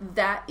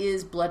 that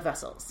is blood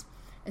vessels.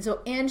 And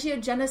so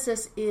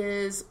angiogenesis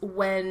is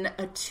when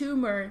a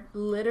tumor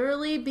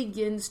literally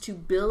begins to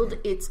build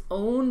its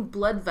own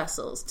blood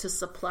vessels to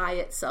supply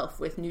itself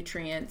with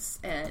nutrients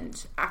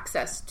and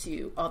access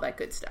to all that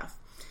good stuff.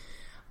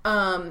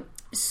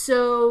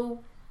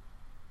 So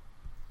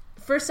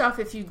first off,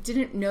 if you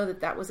didn't know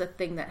that was a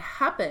thing that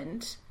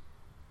happened,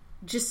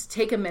 just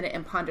take a minute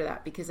and ponder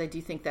that, because I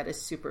do think that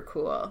is super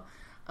cool.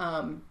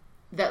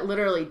 That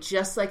literally,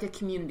 just like a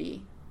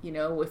community,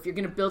 if you're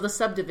going to build a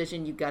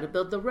subdivision, you've got to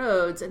build the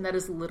roads, and that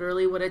is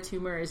literally what a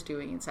tumor is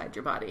doing inside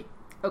your body.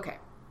 Okay,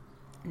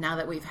 now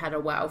that we've had a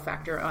wow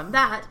factor on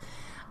that,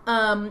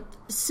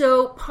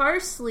 so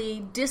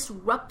parsley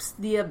disrupts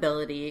the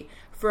ability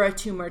for a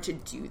tumor to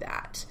do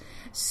that,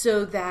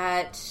 so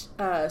that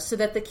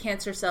the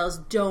cancer cells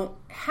don't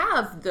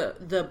have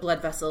the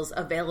blood vessels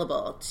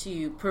available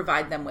to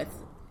provide them with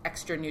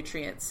extra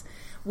nutrients,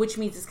 which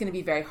means it's going to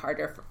be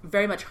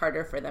very much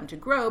harder for them to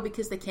grow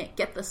because they can't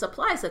get the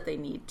supplies that they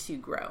need to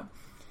grow.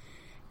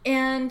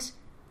 And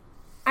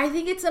I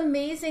think it's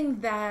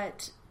amazing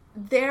that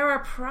there are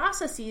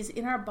processes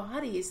in our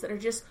bodies that are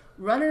just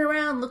running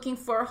around looking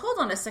for, hold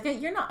on a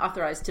second, you're not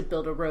authorized to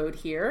build a road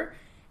here.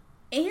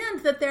 And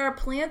that there are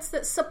plants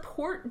that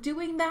support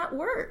doing that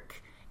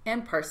work.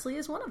 And parsley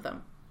is one of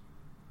them.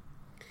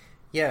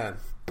 Yeah.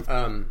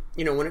 When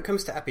it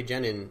comes to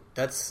apigenin,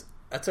 that's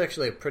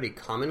actually a pretty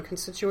common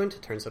constituent.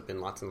 It turns up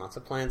in lots and lots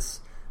of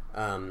plants.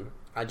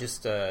 I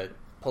just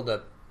pulled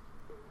up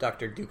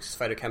Dr. Duke's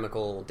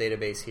phytochemical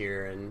database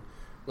here and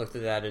looked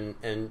at that,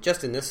 and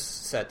just in this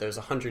set, there's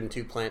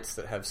 102 plants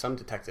that have some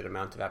detected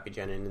amount of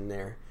apigenin in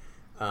there.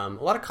 A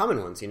lot of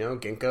common ones,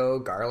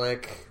 ginkgo,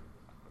 garlic,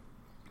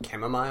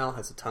 chamomile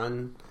has a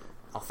ton,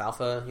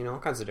 alfalfa, all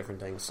kinds of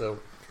different things. So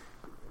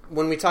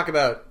when we talk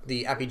about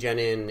the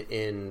apigenin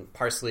in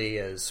parsley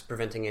as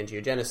preventing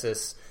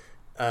angiogenesis,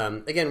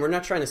 again, we're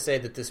not trying to say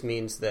that this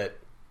means that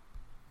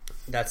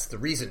that's the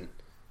reason,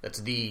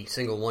 that's the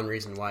single one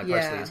reason why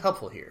parsley is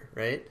helpful here,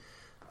 right?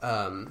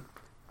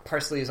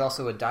 Parsley is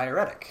also a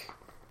diuretic,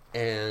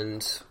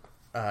 and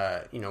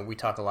we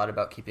talk a lot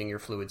about keeping your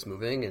fluids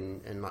moving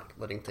and not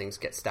letting things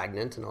get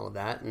stagnant and all of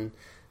that, and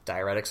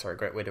diuretics are a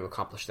great way to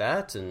accomplish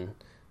that and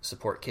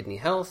support kidney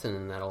health,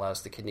 and that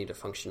allows the kidney to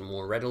function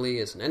more readily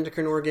as an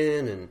endocrine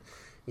organ and,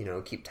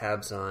 keep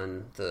tabs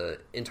on the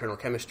internal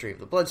chemistry of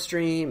the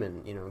bloodstream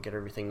and, get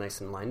everything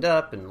nice and lined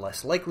up and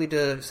less likely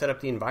to set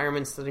up the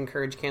environments that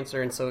encourage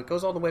cancer. And so it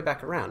goes all the way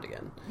back around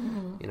again,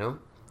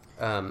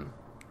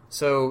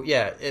 So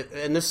yeah,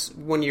 and this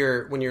when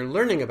you're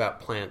learning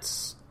about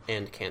plants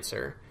and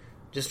cancer,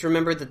 just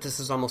remember that this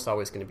is almost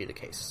always going to be the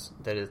case.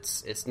 That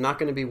it's not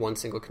going to be one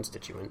single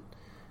constituent.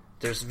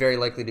 There's very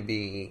likely to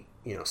be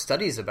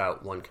studies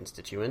about one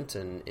constituent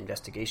and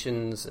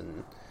investigations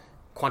and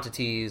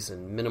quantities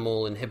and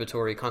minimal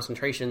inhibitory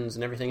concentrations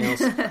and everything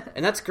else,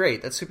 and that's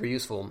great. That's super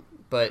useful.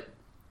 But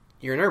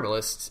you're an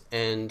herbalist,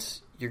 and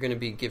you're going to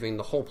be giving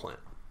the whole plant.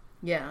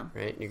 Yeah.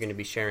 Right. You're going to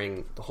be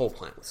sharing the whole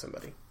plant with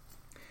somebody.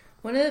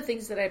 One of the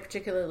things that I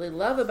particularly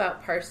love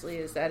about parsley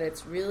is that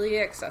it's really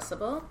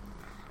accessible.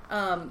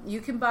 You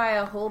can buy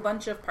a whole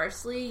bunch of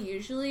parsley,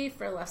 usually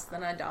for less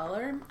than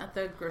 $1 at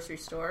the grocery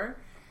store.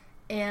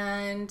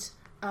 And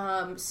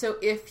so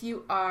if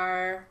you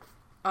are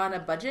on a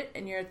budget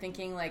and you're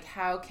thinking,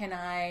 how can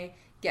I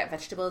get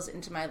vegetables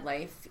into my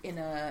life in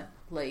a,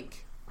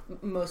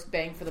 most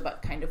bang for the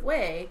buck kind of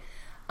way,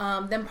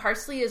 then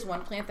parsley is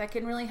one plant that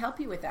can really help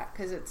you with that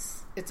because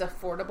it's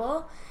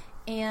affordable.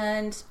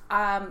 And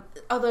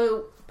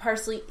although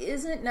parsley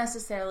isn't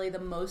necessarily the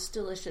most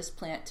delicious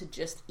plant to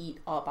just eat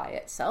all by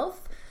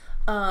itself,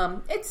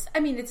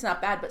 it's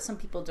not bad, but some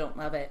people don't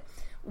love it.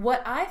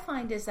 What I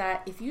find is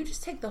that if you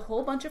just take the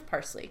whole bunch of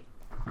parsley,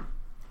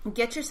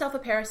 get yourself a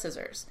pair of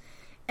scissors,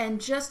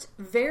 and just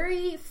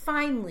very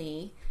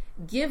finely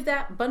give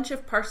that bunch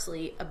of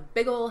parsley a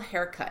big old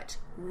haircut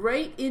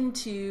right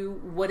into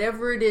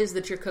whatever it is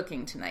that you're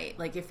cooking tonight.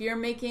 Like if you're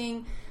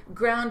making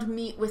ground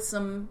meat with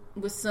some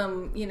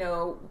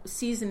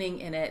seasoning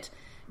in it,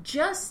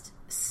 just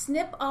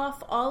snip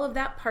off all of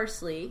that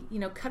parsley,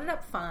 cut it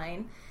up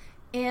fine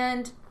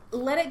and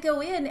let it go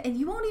in, and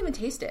you won't even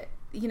taste it.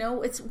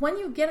 It's when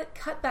you get it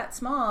cut that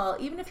small,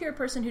 even if you're a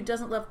person who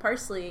doesn't love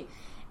parsley,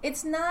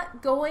 it's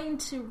not going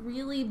to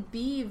really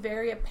be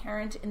very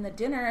apparent in the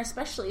dinner,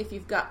 especially if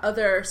you've got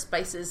other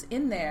spices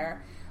in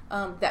there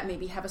that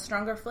maybe have a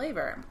stronger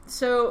flavor.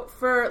 So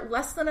for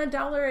less than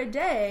 $1 a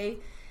day,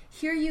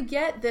 here you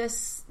get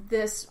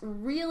this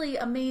really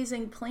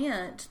amazing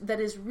plant that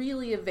is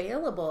really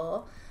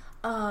available,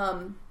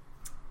 and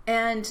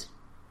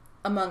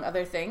among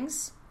other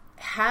things,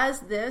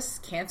 has this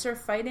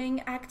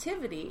cancer-fighting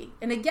activity.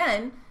 And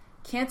again,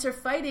 cancer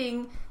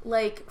fighting,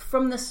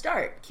 from the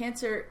start,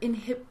 cancer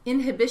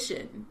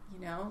inhibition,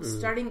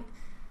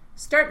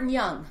 starting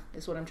young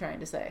is what I'm trying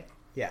to say.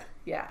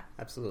 Yeah,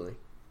 absolutely.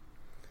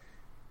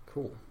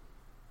 Cool.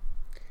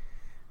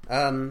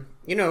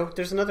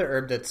 There's another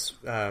herb that's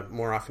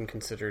more often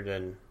considered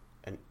an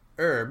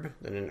herb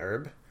than an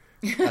herb,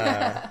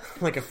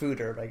 like a food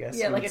herb, I guess.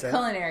 Yeah, like a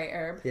culinary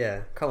herb.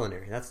 Yeah,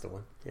 culinary. That's the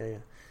one. Yeah.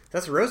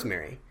 That's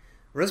rosemary.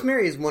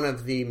 Rosemary is one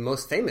of the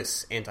most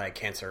famous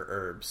anti-cancer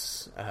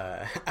herbs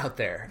out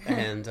there,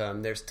 and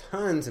there's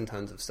tons and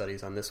tons of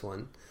studies on this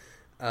one.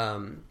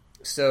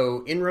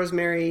 So in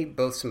rosemary,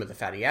 both some of the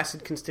fatty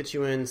acid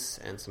constituents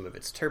and some of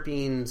its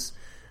terpenes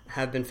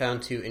have been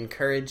found to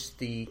encourage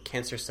the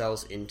cancer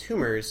cells in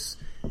tumors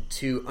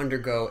to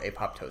undergo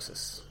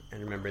apoptosis.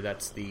 And remember,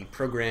 that's the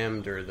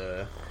programmed or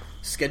the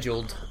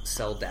scheduled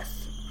cell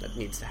death that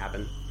needs to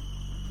happen.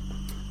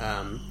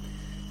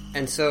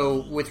 And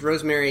so with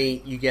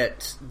rosemary, you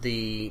get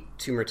the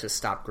tumor to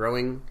stop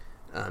growing,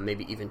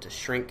 maybe even to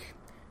shrink,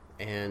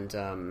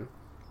 and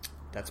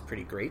that's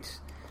pretty great.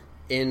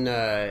 In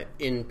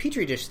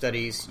Petri dish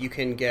studies, you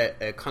can get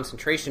a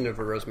concentration of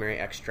a rosemary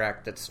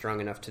extract that's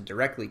strong enough to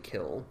directly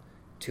kill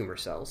tumor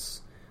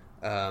cells.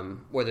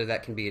 Whether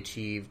that can be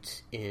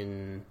achieved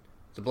in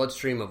the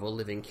bloodstream of a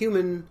living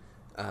human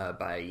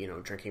by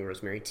drinking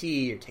rosemary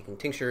tea or taking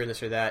tincture,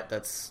 this or that,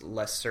 that's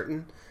less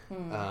certain.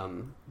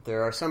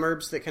 There are some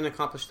herbs that can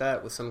accomplish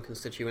that with some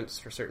constituents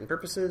for certain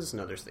purposes, and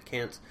others that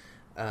can't.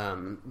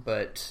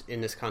 But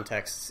in this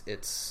context,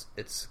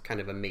 it's kind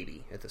of a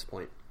maybe at this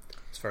point,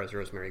 as far as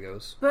rosemary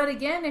goes. But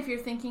again, if you're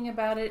thinking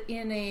about it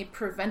in a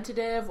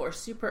preventative or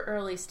super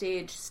early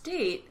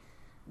state,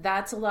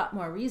 that's a lot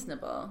more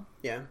reasonable.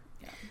 Yeah.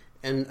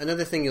 And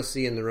another thing you'll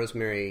see in the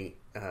rosemary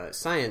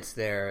science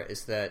there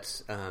is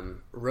that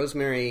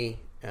rosemary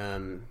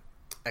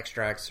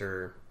extracts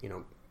or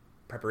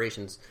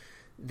preparations,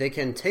 they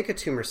can take a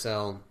tumor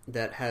cell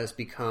that has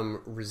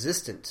become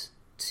resistant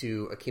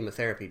to a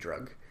chemotherapy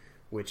drug,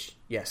 which,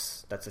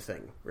 yes, that's a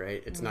thing,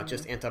 right? It's not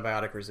just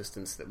antibiotic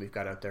resistance that we've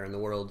got out there in the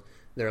world.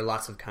 There are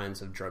lots of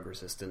kinds of drug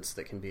resistance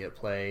that can be at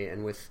play.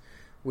 And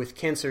with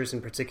cancers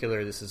in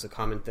particular, this is a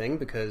common thing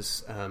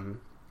because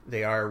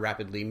they are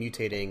rapidly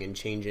mutating and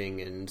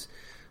changing and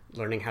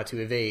learning how to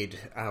evade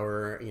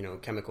our,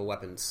 chemical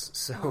weapons.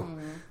 So,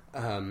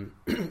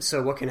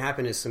 so what can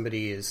happen is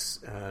somebody is,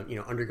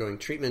 undergoing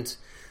treatment.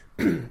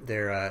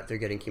 They're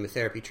getting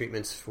chemotherapy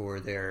treatments for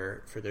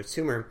their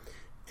tumor,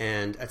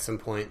 and at some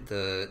point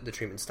the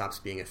treatment stops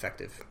being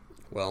effective.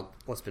 Well,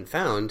 what's been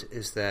found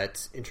is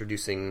that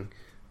introducing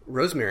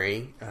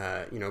rosemary,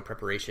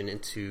 preparation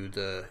into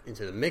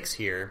the mix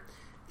here,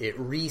 it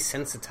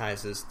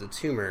resensitizes the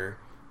tumor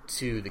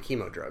to the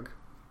chemo drug.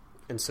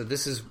 And so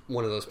this is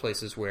one of those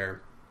places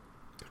where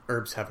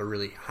herbs have a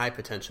really high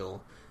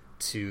potential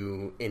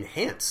to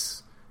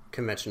enhance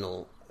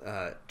conventional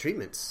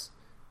treatments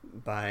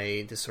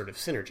by this sort of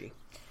synergy.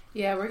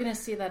 Yeah, we're going to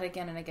see that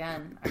again and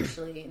again,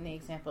 actually, in the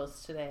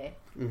examples today.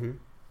 Mm-hmm.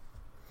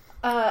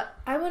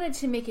 I wanted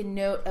to make a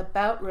note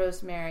about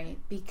rosemary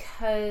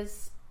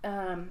because,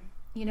 a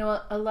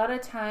lot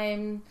of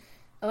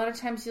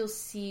times you'll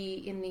see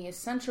in the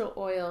essential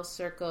oil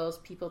circles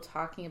people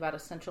talking about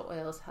essential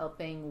oils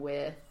helping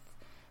with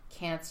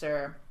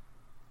cancer,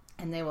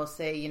 and they will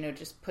say,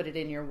 just put it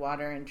in your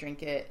water and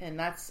drink it. And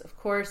that's, of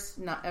course,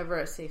 not ever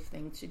a safe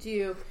thing to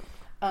do.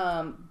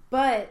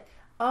 But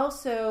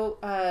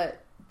also,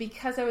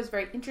 because I was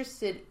very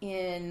interested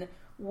in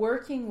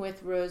working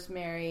with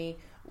rosemary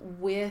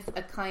with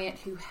a client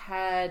who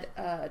had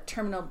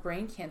terminal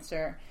brain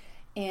cancer,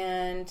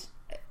 and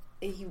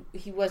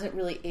he wasn't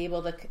really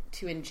able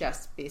to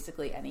ingest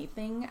basically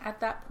anything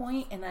at that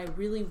point, and I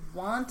really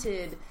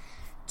wanted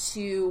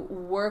to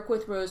work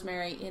with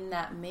rosemary in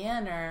that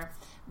manner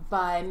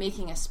by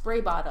making a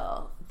spray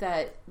bottle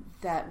that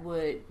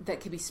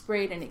could be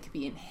sprayed and it could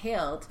be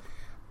inhaled.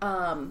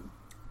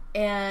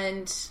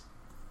 And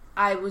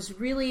I was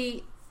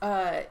really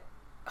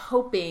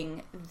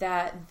hoping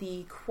that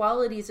the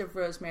qualities of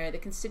rosemary, the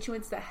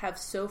constituents that have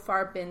so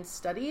far been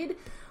studied,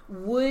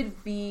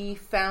 would be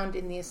found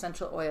in the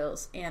essential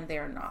oils, and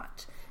they're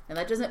not. Now,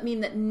 that doesn't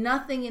mean that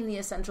nothing in the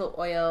essential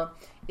oil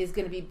is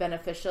going to be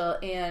beneficial,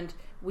 and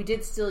we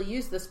did still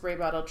use the spray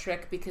bottle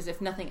trick because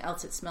if nothing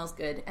else, it smells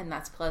good, and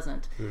that's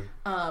pleasant.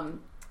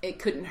 It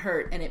couldn't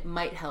hurt, and it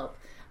might help.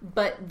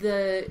 But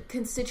the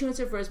constituents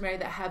of rosemary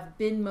that have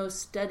been most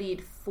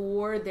studied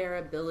for their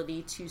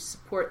ability to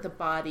support the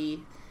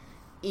body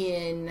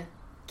in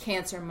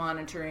cancer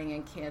monitoring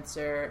and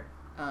cancer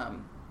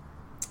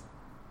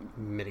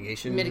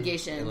mitigation,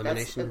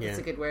 elimination, that's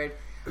a good word,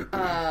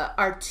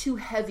 are too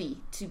heavy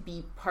to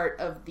be part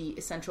of the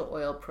essential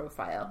oil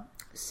profile.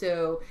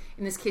 So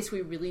in this case,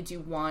 we really do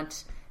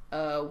want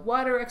a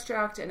water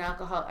extract, an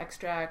alcohol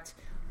extract,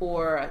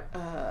 or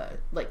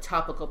like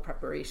topical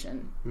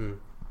preparation.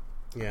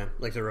 Yeah,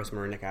 like the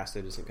rosmarinic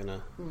acid isn't going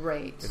to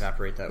right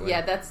evaporate that way.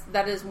 Yeah,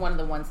 that is one of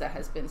the ones that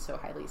has been so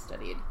highly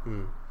studied.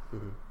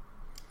 Mm-hmm.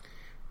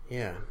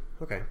 Yeah,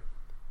 okay.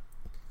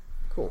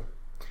 Cool.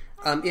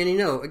 And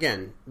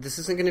again, this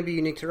isn't going to be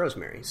unique to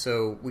rosemary.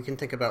 So we can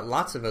think about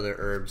lots of other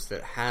herbs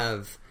that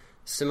have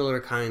similar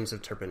kinds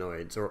of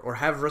terpenoids or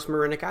have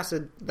rosmarinic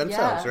acid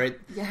themselves, right?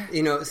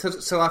 Yeah.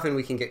 So often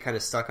we can get kind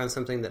of stuck on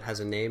something that has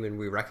a name and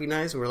we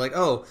recognize, and we're like,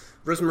 oh,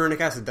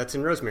 rosmarinic acid, that's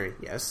in rosemary.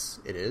 Yes,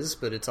 it is,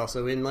 but it's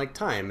also in like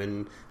thyme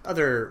and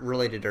other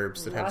related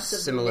herbs that have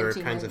similar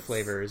kinds of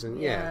flavors.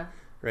 And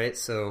right?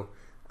 So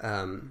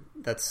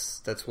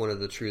that's one of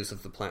the truths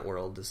of the plant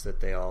world, is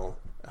that they all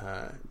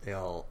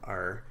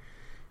are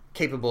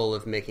capable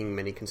of making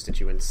many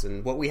constituents,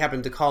 and what we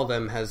happen to call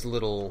them has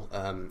little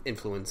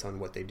influence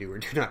on what they do or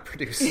do not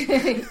produce.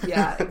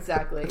 Yeah,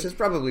 exactly. Which is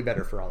probably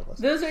better for all of us.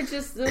 Those are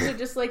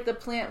just like the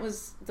plant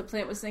was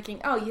thinking,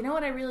 oh, you know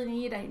what I really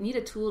need? I need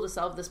a tool to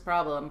solve this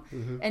problem.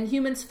 Mm-hmm. And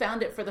humans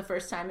found it for the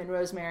first time in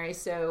rosemary,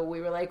 so we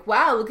were like,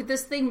 wow, look at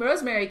this thing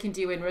rosemary can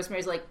do. And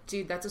rosemary's like,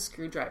 dude, that's a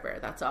screwdriver,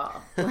 that's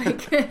all.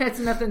 Like, it's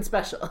nothing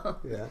special.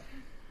 Yeah.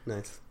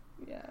 Nice.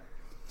 Yeah.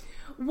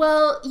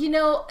 Well,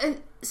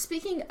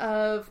 speaking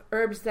of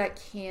herbs that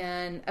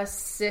can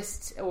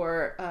assist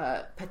or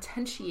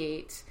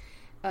potentiate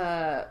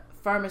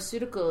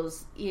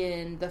pharmaceuticals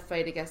in the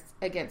fight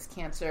against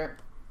cancer,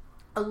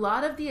 a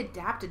lot of the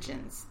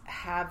adaptogens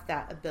have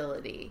that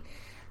ability,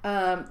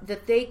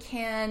 that they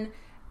can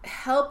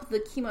help the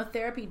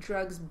chemotherapy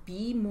drugs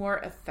be more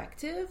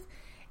effective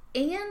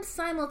and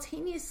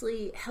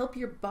simultaneously help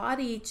your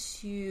body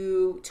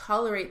to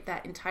tolerate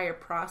that entire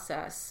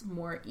process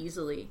more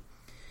easily.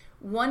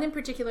 One in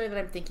particular that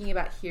I'm thinking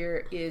about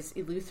here is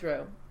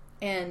Eleuthero,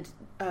 and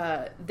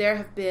there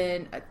have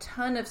been a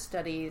ton of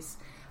studies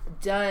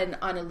done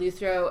on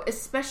Eleuthero,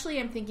 especially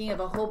I'm thinking of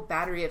a whole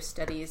battery of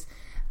studies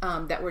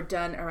that were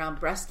done around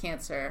breast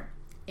cancer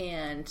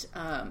and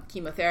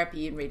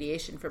chemotherapy and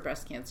radiation for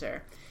breast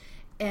cancer.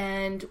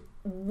 And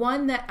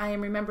one that I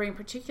am remembering in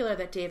particular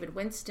that David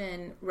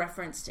Winston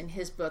referenced in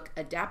his book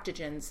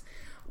Adaptogens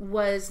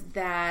was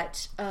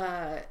that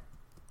an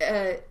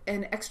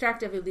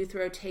extract of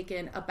eleuthero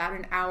taken about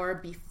an hour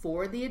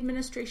before the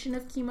administration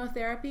of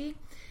chemotherapy,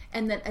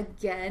 and then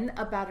again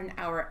about an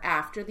hour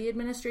after the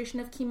administration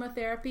of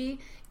chemotherapy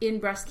in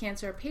breast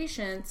cancer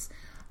patients,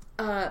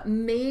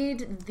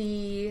 made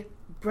the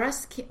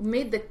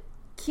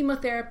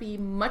chemotherapy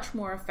much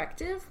more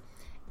effective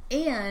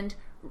and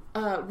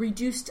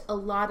reduced a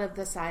lot of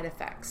the side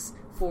effects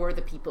for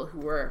the people who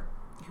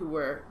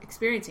were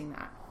experiencing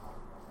that.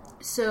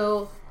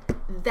 So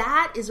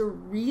that is a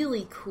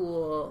really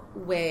cool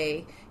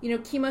way.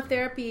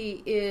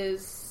 Chemotherapy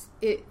it's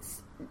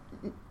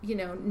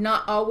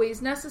not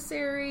always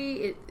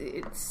necessary.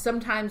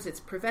 Sometimes it's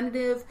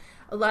preventative.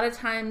 A lot of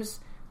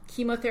times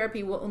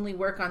chemotherapy will only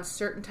work on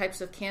certain types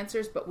of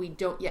cancers, but we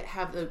don't yet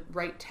have the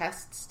right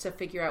tests to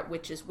figure out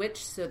which is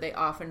which, so they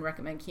often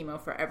recommend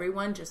chemo for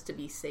everyone just to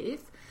be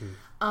safe.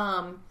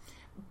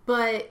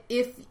 But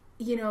if,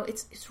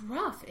 it's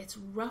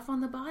rough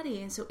on the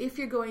body. And so if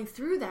you're going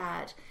through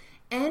that,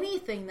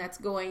 anything that's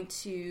going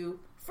to,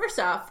 first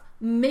off,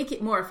 make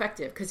it more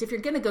effective, because if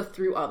you're going to go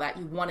through all that,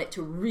 you want it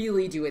to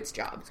really do its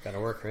job. It's got to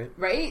work, right?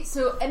 Right?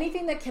 So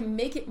anything that can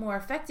make it more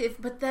effective,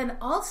 but then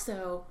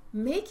also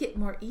make it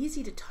more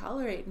easy to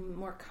tolerate and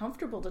more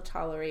comfortable to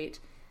tolerate,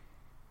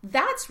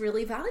 that's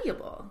really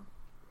valuable.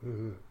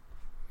 Mm-hmm.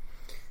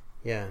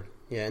 Yeah.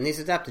 And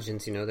these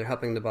adaptogens, they're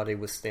helping the body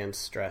withstand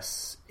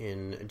stress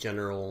in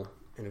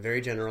a very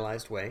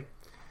generalized way.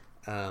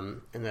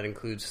 And that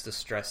includes the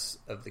stress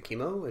of the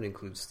chemo. It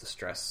includes the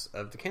stress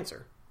of the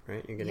cancer.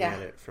 Right? You're getting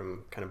at it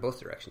from kind of both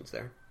directions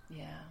there.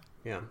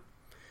 Yeah.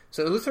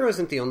 So eleuthero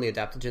isn't the only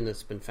adaptogen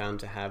that's been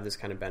found to have this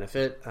kind of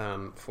benefit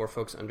for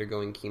folks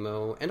undergoing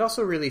chemo, and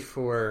also really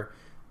for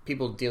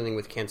people dealing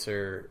with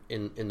cancer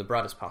in the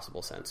broadest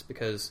possible sense.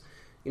 Because,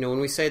 when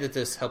we say that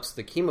this helps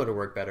the chemo to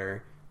work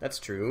better, that's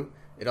true.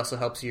 It also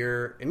helps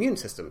your immune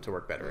system to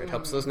work better. It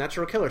helps those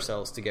natural killer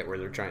cells to get where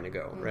they're trying to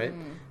go, right?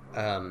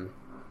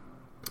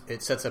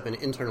 It sets up an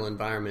internal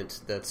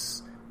environment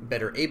that's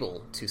better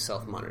able to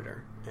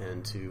self-monitor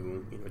and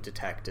to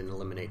detect and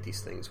eliminate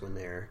these things when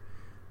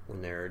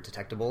they're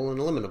detectable and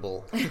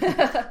eliminable in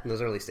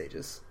those early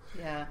stages.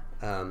 Yeah.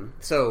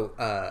 So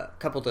a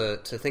couple to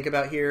think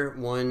about here.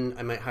 One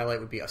I might highlight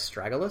would be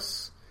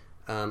astragalus.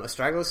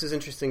 Astragalus is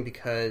interesting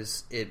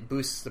because it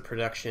boosts the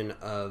production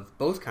of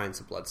both kinds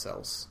of blood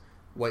cells,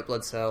 white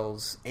blood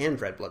cells and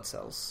red blood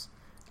cells.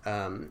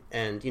 And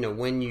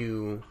when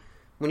you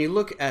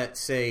look at,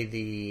 say,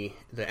 the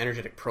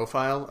energetic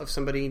profile of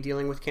somebody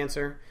dealing with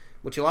cancer,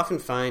 what you'll often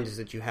find is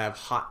that you have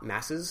hot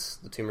masses,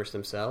 the tumors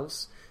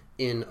themselves,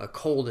 in a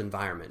cold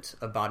environment,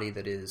 a body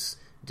that is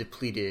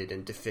depleted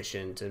and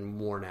deficient and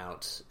worn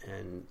out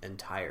and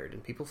tired,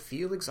 and people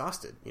feel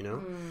exhausted,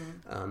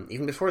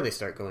 even before they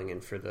start going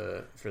in for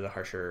the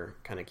harsher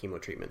kind of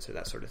chemo treatments or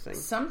that sort of thing.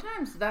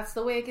 Sometimes that's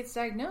the way it gets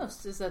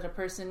diagnosed, is that a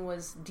person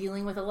was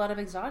dealing with a lot of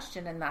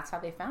exhaustion, and that's how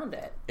they found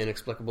it.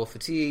 Inexplicable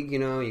fatigue,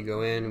 you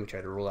go in and we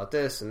try to rule out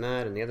this and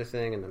that and the other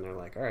thing, and then they're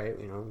like, all right,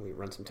 we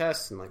run some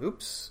tests and like,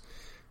 oops,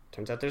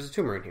 turns out there's a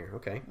tumor in here.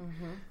 Okay.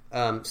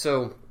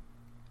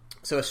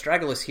 So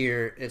astragalus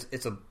here,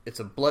 it's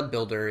a blood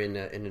builder in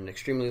an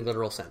extremely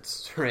literal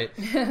sense, right?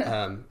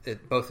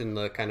 Both in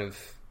the kind of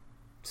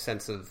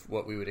sense of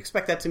what we would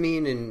expect that to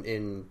mean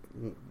in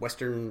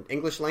Western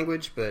English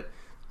language, but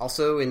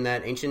also in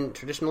that ancient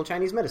traditional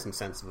Chinese medicine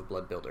sense of a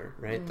blood builder,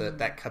 right?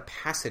 That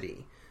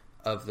capacity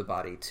of the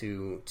body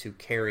to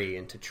carry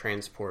and to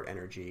transport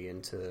energy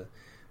and to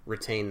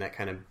retain that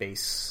kind of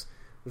base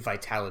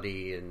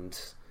vitality and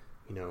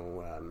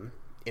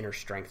inner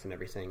strength and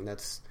everything.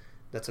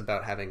 That's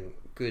about having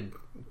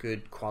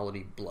good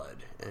quality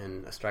blood,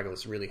 and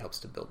astragalus really helps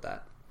to build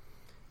that.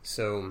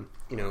 So,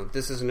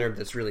 this is an herb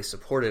that's really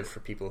supportive for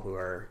people who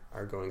are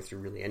going through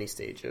really any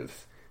stage of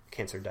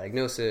cancer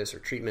diagnosis or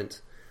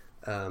treatment.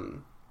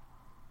 And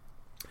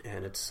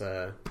it's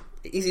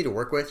easy to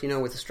work with.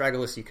 With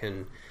astragalus you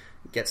can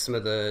get some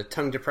of the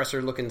tongue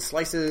depressor looking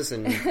slices,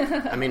 and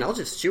I'll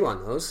just chew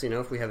on those.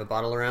 If we have a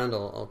bottle around,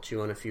 I'll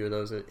chew on a few of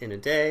those in a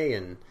day,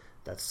 and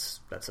that's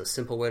a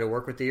simple way to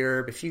work with the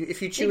herb. If you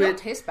chew they don't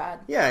taste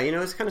bad. Yeah,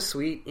 it's kind of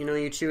sweet.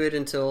 You chew it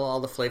until all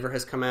the flavor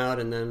has come out,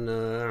 and then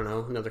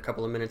another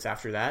couple of minutes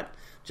after that,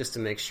 just to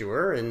make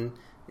sure. And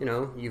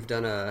you've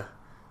done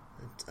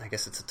I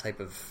guess it's a type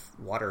of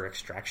water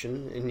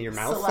extraction in your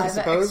mouth, saliva I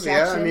suppose.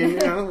 Extraction.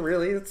 Yeah,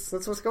 really, that's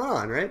what's going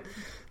on, right?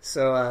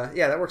 So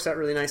that works out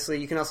really nicely.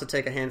 You can also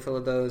take a handful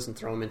of those and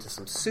throw them into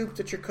some soup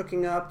that you're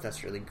cooking up.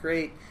 That's really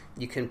great.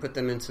 You can put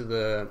them into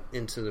the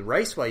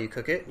rice while you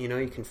cook it.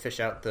 You can fish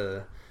out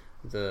the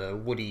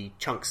woody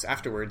chunks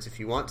afterwards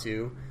if you want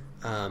to.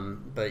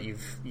 But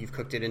you've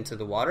cooked it into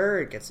the water.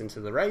 It gets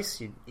into the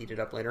rice. You eat it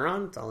up later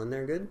on. It's all in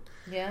there good.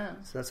 Yeah.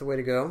 So that's a way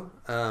to go.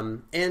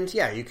 And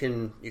yeah, you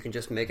can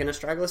just make an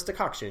astragalus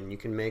decoction. You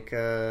can make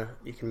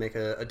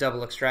a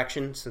double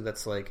extraction. So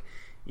that's like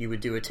you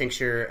would do a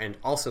tincture and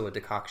also a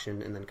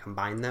decoction and then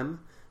combine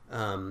them.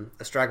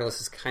 Astragalus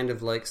is kind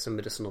of like some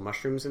medicinal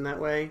mushrooms in that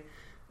way.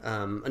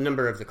 A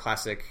number of the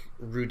classic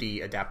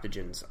Rudi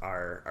adaptogens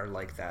are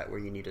like that, where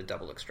you need a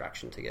double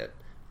extraction to get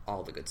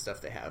all the good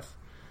stuff they have.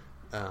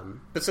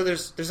 But so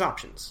there's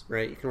options,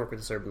 right? You can work with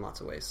this herb in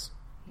lots of ways.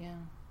 Yeah.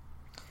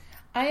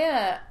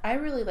 I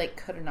really like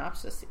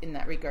Codonopsis in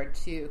that regard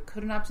too.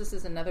 Codonopsis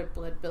is another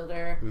blood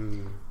builder.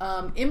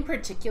 In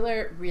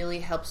particular, it really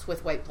helps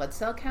with white blood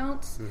cell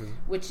counts,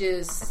 which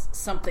is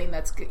something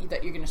that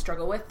you're going to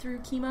struggle with through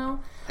chemo.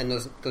 And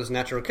those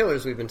natural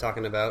killers we've been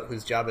talking about,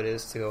 whose job it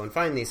is to go and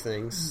find these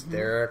things,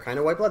 they're kind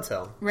of white blood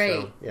cell.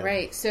 Right, so, yeah.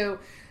 right. So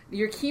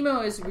your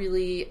chemo is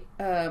really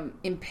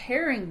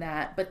impairing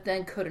that, but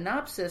then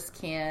Codonopsis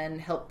can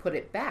help put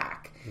it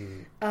back.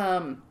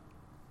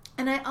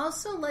 And I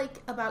also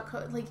like about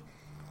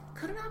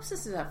Codonopsis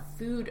is a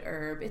food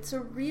herb. It's a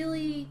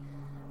really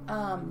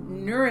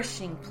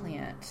nourishing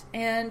plant,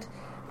 and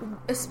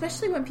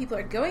especially when people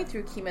are going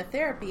through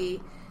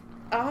chemotherapy,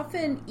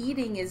 often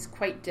eating is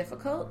quite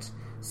difficult.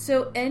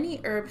 So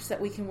any herbs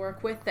that we can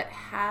work with that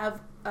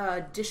have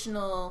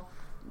additional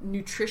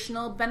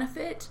nutritional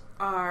benefit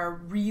are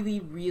really,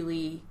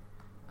 really,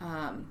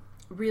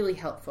 really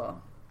helpful.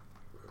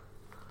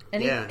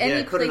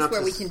 Any place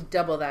where we can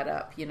double that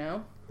up, you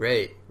know?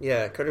 Right.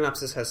 Yeah,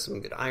 Codonopsis has some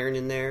good iron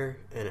in there,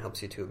 and it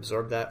helps you to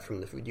absorb that from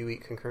the food you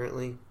eat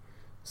concurrently.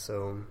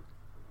 So,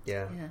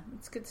 yeah. Yeah,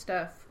 it's good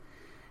stuff.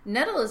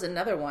 Nettle is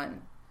another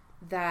one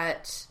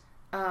that,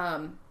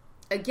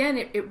 again,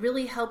 it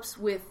really helps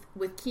with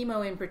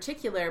chemo in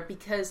particular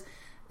because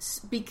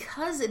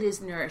it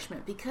is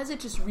nourishment, because it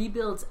just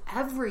rebuilds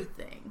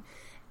everything.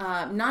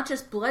 Not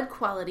just blood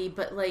quality,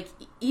 but like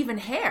even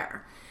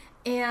hair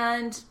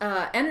and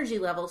energy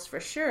levels for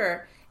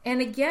sure. And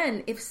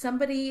again, if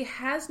somebody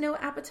has no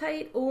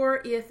appetite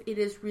or if it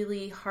is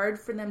really hard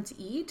for them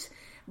to eat,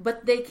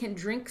 but they can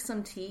drink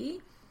some tea,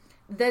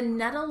 then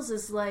nettles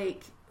is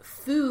like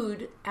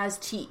food as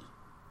tea.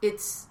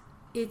 It's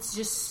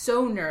just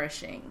so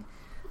nourishing.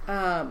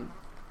 Yeah,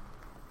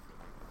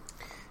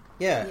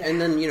 and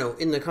then,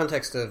 in the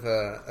context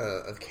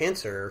of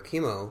cancer or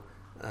chemo,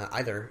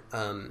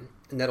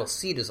 nettle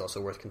seed is also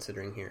worth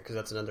considering here because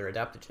that's another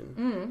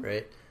adaptogen,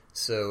 right?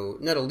 So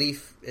nettle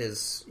leaf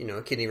is,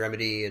 a kidney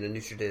remedy and a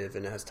nutritive,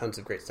 and it has tons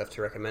of great stuff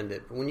to recommend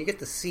it. But when you get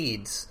the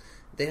seeds,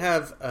 they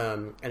have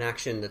an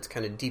action that's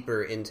kind of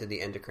deeper into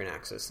the endocrine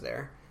axis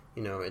there.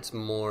 It's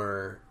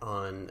more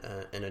on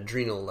an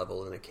adrenal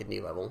level than a kidney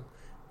level.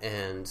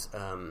 And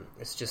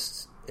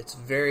it's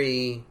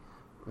very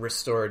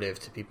restorative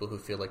to people who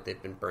feel like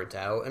they've been burnt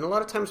out. And a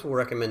lot of times we'll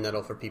recommend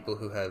nettle for people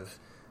who have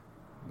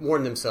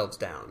worn themselves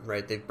down,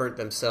 right? They've burnt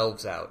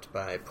themselves out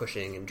by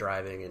pushing and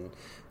driving and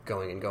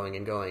going and going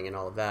and going and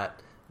all of that.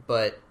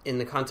 But in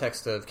the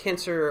context of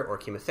cancer or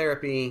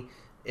chemotherapy,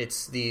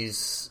 it's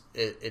these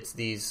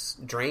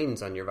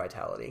drains on your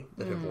vitality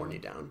that have worn you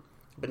down.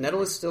 But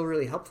nettle is still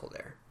really helpful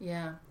there.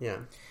 Yeah. Yeah.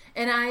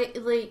 And I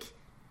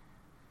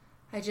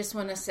just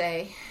want to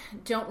say,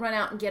 don't run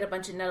out and get a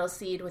bunch of nettle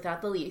seed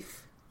without the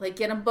leaf.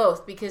 Get them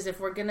both, because if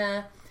we're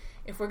gonna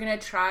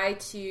try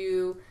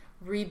to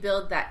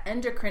rebuild that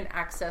endocrine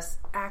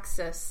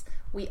axis,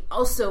 we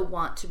also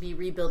want to be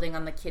rebuilding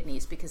on the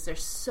kidneys because they're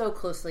so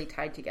closely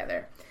tied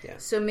together. Yeah.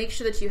 So make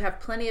sure that you have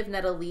plenty of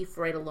nettle leaf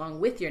right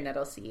along with your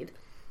nettle seed.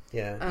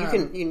 Yeah, you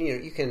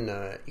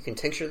can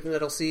tincture the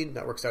nettle seed.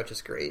 That works out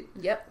just great.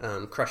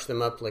 Yep. Crush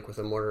them up with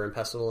a mortar and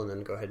pestle, and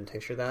then go ahead and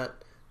tincture that.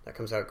 That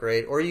comes out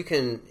great. Or you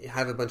can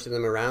have a bunch of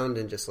them around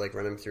and just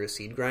run them through a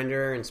seed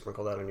grinder and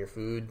sprinkle that on your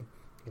food.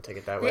 You can take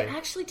it that way. They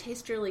actually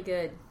taste really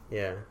good.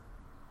 Yeah.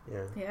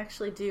 Yeah. They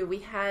actually do. We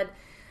had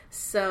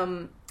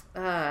some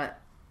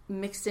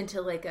mixed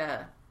into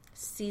a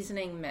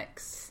seasoning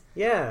mix.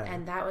 Yeah.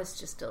 And that was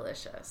just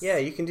delicious. Yeah,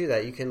 you can do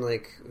that. You can what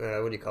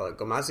do you call it?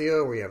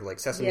 Gomasio, where you have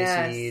sesame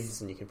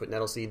seeds, and you can put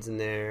nettle seeds in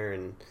there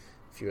and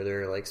a few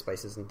other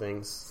spices and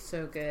things.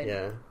 So good.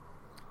 Yeah.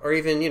 Or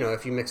even,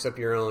 if you mix up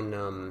your own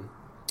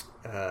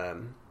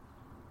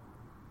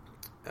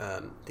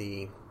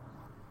the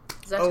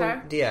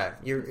Za'atar? Oh, yeah,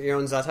 your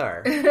own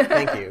za'atar.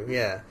 Thank you.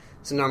 Yeah.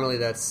 So normally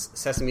that's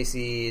sesame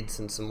seeds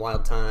and some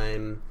wild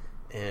thyme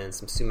and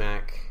some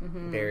sumac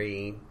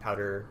berry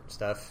powder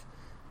stuff.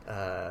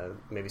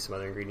 Maybe some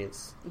other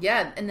ingredients.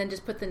 Yeah, and then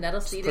just put the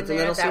nettle seed in there. Put the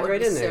nettle seed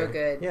right in there. So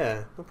good.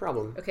 Yeah, no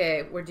problem.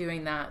 Okay, we're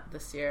doing that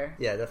this year.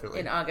 Yeah,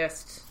 definitely. In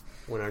August.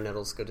 When our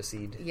nettles go to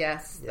seed.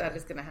 Yes, that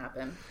is going to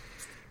happen.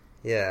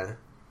 Yeah.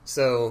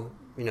 So,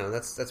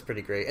 that's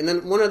pretty great. And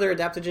then one other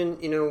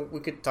adaptogen, we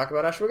could talk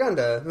about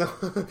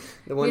ashwagandha.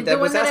 the one Deb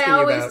was asking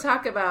you about. The one that I always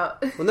talk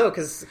about. Well, no,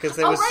 because it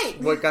was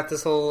what got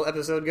this whole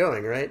episode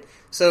going, right?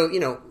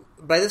 So,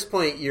 by this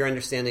point, you're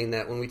understanding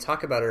that when we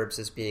talk about herbs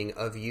as being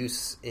of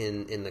use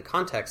in the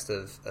context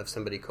of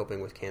somebody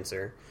coping with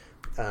cancer,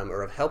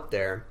 or of help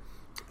there,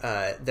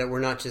 that we're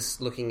not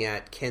just looking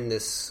at, can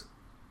this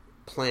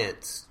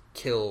plant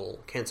kill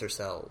cancer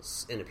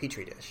cells in a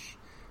petri dish?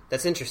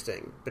 That's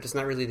interesting, but it's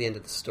not really the end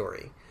of the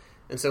story.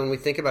 And so when we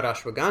think about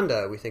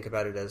ashwagandha, we think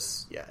about it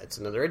as, it's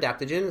another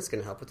adaptogen. It's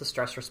going to help with the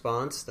stress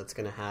response. That's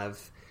going to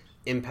have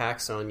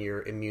impacts on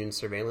your immune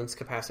surveillance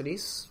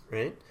capacities,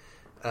 right?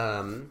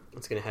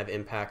 It's going to have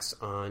impacts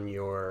on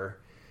your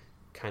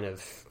kind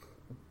of,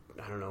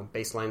 I don't know,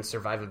 baseline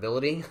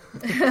survivability.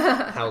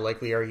 How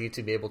likely are you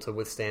to be able to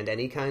withstand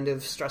any kind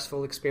of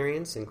stressful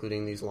experience,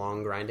 including these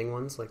long grinding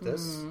ones like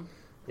this?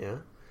 Yeah.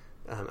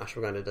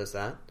 Ashwagandha does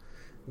that.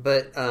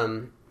 But,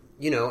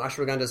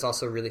 ashwagandha is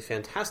also really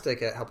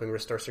fantastic at helping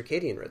restore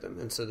circadian rhythm.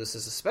 And so this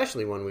is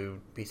especially one we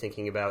would be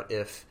thinking about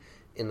if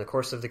in the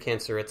course of the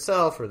cancer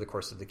itself or the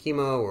course of the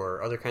chemo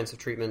or other kinds of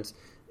treatments,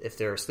 if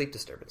there are sleep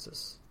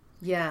disturbances.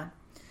 Yeah.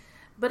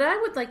 But I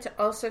would like to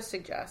also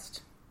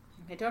suggest,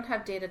 I don't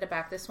have data to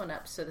back this one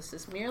up, so this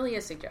is merely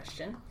a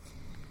suggestion,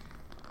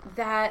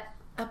 that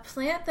a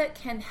plant that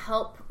can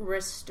help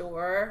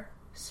restore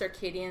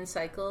circadian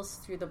cycles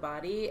through the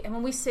body, and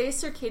when we say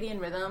circadian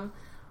rhythm,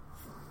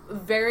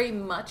 very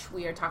much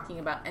we are talking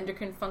about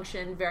endocrine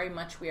function, very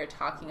much we are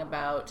talking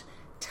about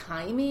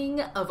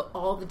timing of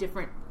all the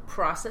different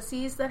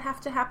processes that have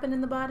to happen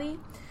in the body.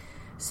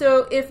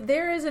 So if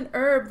there is an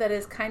herb that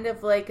is kind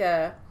of like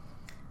a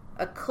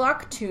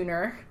clock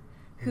tuner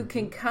who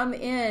can come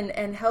in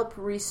and help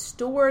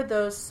restore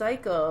those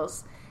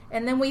cycles,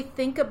 and then we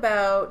think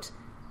about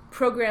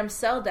programmed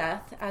cell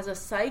death as a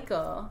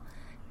cycle,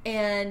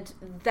 and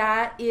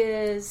that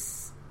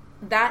is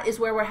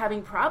where we're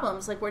having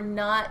problems. Like, we're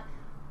not,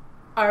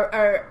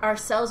 our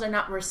cells are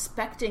not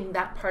respecting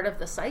that part of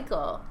the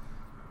cycle.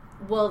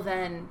 Well,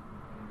 then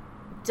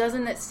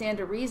doesn't it stand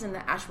to reason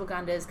that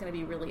ashwagandha is going to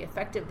be really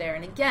effective there?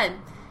 And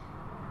again,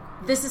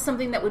 this is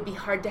something that would be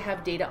hard to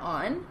have data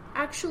on,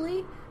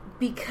 actually,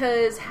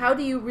 because how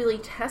do you really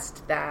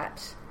test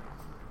that?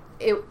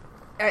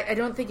 I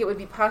don't think it would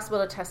be possible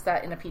to test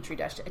that in a Petri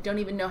dish. I don't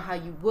even know how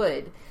you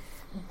would.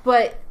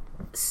 But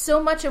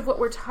so much of what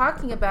we're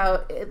talking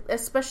about,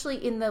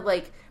 especially in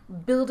the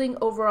building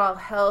overall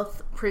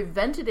health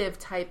preventative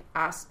type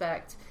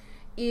aspect,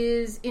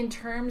 is in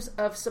terms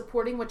of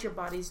supporting what your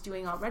body's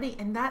doing already,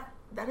 and that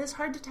is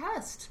hard to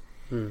test.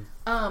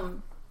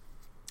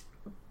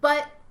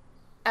 But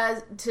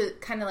as to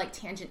kind of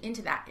tangent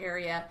into that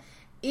area,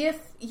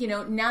 if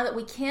now that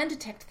we can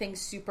detect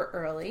things super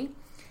early,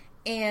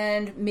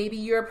 and maybe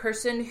you're a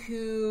person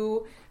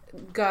who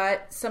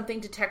got something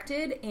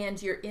detected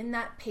and you're in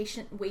that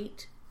patiently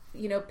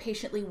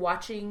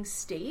watching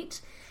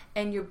state,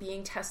 and you're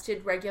being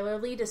tested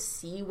regularly to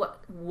see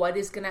what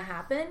is going to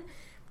happen,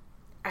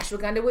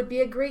 ashwagandha would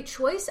be a great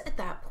choice at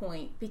that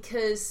point,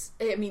 because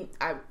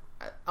I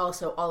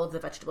also all of the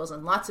vegetables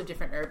and lots of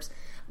different herbs,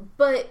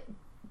 but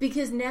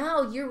because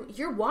now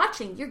you're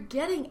watching, you're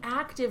getting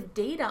active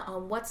data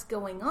on what's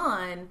going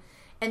on,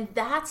 and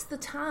that's the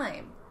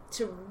time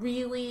to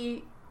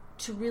really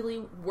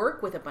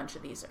work with a bunch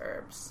of these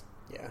herbs.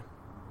 Yeah.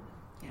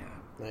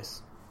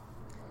 Nice.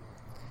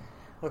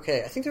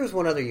 Okay, I think there was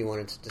one other you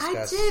wanted to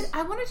discuss. I did.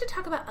 I wanted to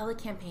talk about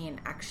elecampane,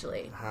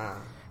 actually.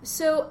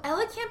 So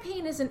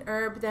elecampane is an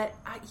herb that,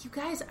 you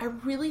guys, I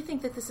really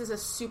think that this is a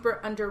super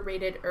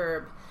underrated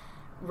herb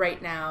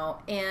right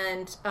now.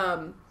 And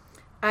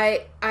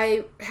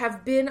I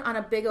have been on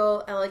a big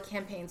ol'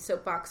 elecampane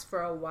soapbox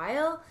for a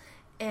while.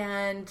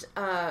 And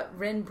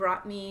Rin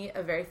brought me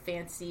a very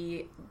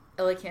fancy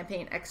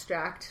elecampane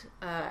extract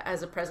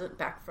as a present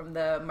back from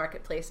the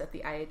marketplace at the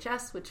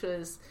IHS, which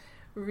was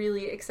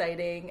really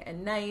exciting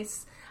and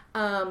nice.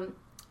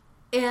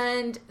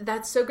 And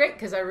that's so great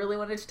because I really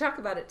wanted to talk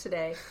about it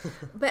today.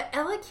 But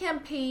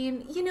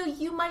elecampane,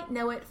 you might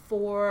know it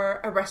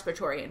for a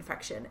respiratory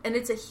infection, and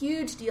it's a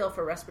huge deal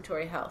for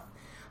respiratory health,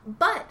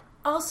 but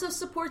also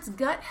supports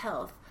gut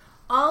health.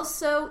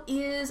 Also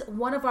is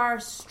one of our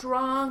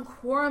strong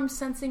quorum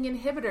sensing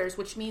inhibitors,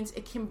 which means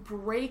it can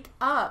break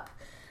up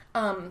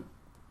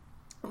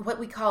what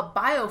we call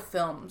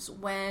biofilms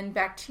when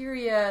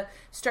bacteria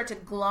start to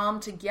glom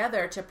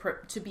together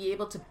to be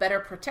able to better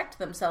protect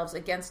themselves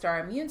against our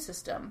immune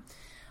system.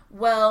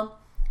 Well,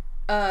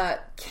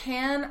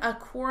 can a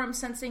quorum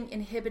sensing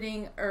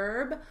inhibiting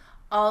herb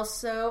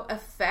also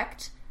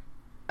affect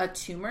a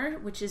tumor,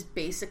 which is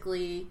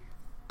basically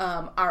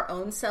our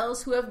own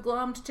cells who have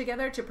glommed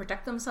together to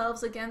protect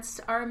themselves against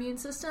our immune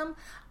system?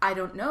 I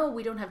don't know.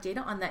 We don't have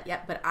data on that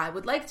yet, but I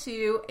would like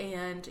to.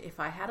 And if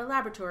I had a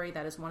laboratory,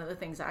 that is one of the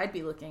things I'd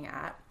be looking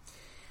at.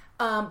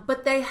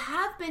 But they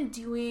have been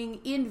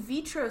doing in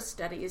vitro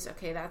studies,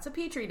 okay, that's a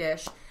Petri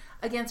dish,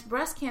 against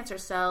breast cancer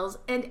cells,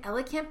 and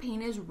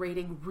elecampane is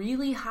rating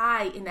really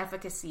high in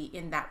efficacy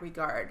in that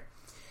regard.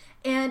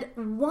 And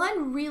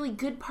one really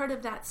good part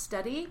of that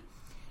study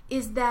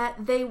is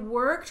that they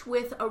worked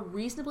with a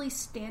reasonably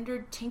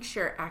standard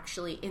tincture,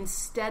 actually,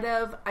 instead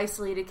of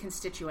isolated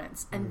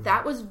constituents. And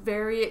that was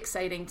very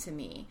exciting to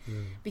me.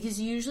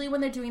 Because usually when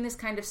they're doing this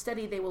kind of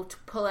study, they will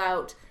pull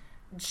out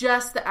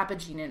just the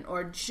apigenin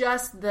or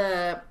just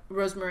the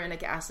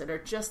rosmarinic acid or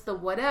just the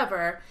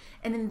whatever.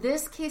 And in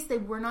this case, they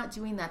were not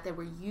doing that. They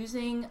were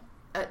using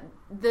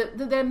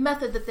the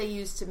method that they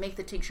used to make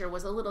the tincture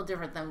was a little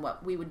different than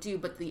what we would do,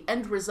 but the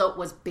end result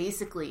was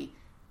basically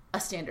a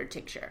standard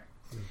tincture.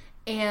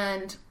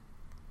 And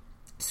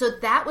so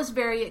that was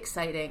very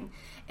exciting.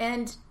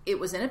 And it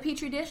was in a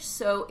Petri dish,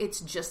 so it's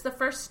just the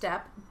first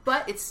step,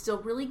 but it's still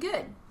really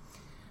good.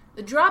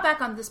 The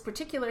drawback on this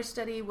particular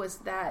study was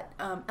that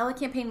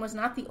elecampane was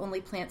not the only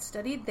plant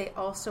studied. They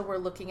also were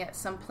looking at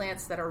some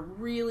plants that are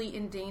really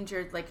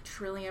endangered, like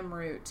Trillium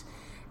root,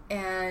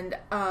 and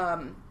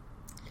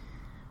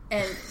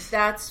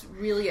that's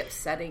really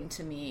upsetting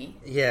to me.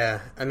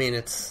 Yeah, I mean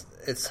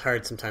it's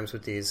hard sometimes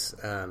with these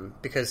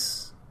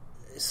because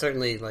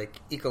certainly like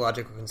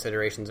ecological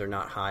considerations are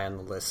not high on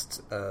the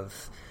list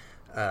of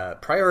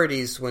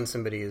priorities when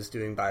somebody is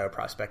doing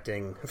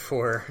bioprospecting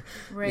for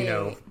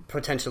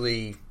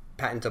potentially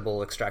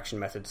patentable extraction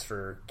methods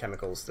for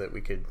chemicals that we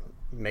could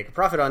make a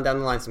profit on down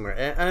the line somewhere.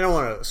 And I don't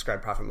want to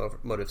ascribe profit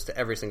motives to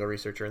every single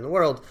researcher in the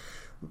world,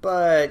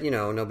 but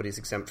nobody's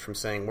exempt from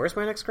saying, where's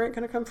my next grant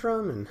going to come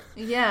from? And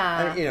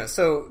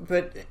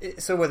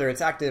so whether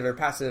it's active or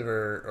passive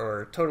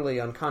or totally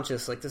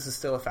unconscious, like this is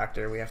still a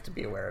factor. We have to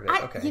be aware of it.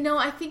 I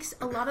think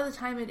a lot of the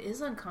time it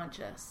is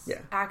unconscious. Yeah,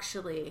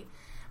 actually,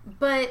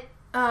 but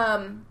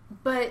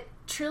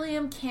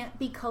Trillium can't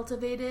be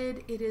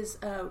cultivated. It's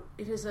a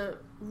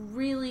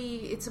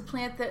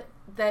plant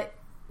that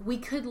we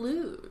could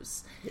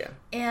lose. Yeah.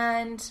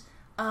 And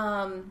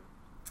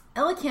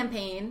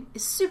elecampane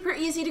is super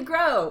easy to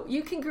grow.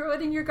 You can grow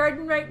it in your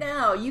garden right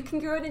now. You can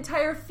grow an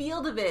entire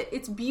field of it.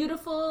 It's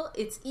beautiful,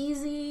 it's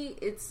easy,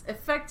 it's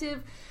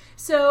effective.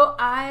 So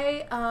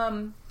I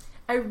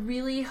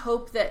really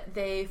hope that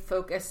they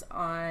focus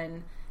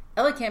on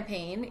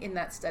elecampane in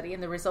that study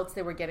and the results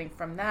they were getting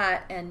from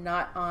that, and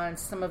not on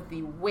some of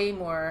the way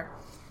more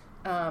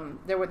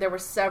there were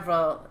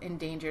several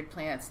endangered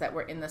plants that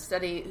were in the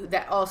study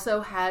that also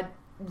had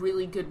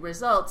really good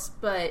results,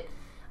 but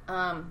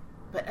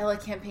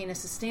elecampane is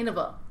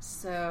sustainable.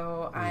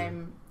 So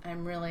I'm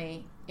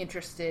really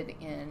interested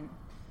in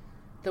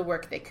the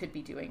work they could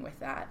be doing with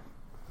that.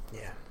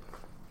 Yeah.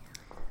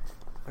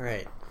 All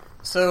right.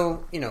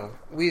 So,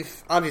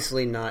 we've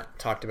obviously not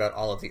talked about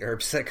all of the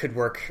herbs that could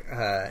work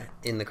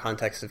in the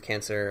context of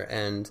cancer,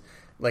 and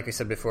like I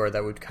said before,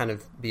 that would kind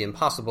of be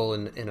impossible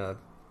in a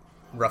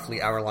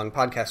roughly hour-long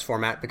podcast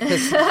format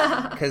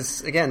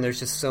because again, there's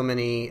just so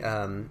many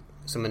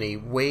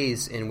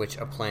ways in which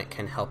a plant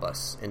can help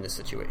us in this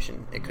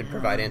situation. It could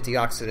provide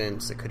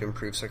antioxidants, it could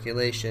improve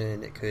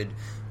circulation, it could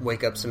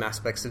wake up some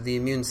aspects of the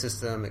immune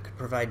system, it could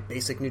provide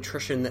basic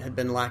nutrition that had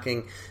been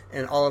lacking,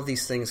 and all of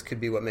these things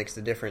could be what makes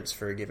the difference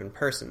for a given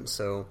person.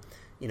 So,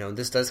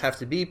 this does have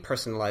to be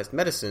personalized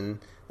medicine.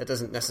 That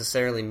doesn't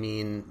necessarily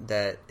mean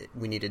that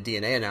we need a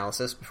DNA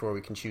analysis before we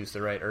can choose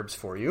the right herbs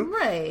for you.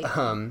 Right.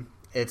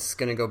 It's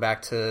going to go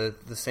back to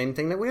the same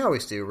thing that we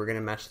always do. We're going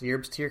to match the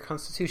herbs to your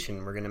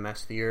constitution. We're going to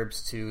match the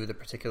herbs to the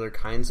particular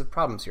kinds of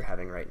problems you're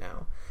having right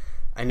now.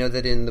 I know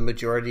that in the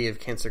majority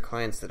of cancer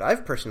clients that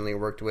I've personally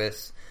worked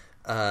with,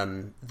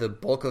 the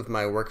bulk of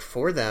my work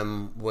for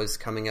them was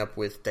coming up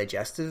with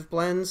digestive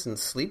blends and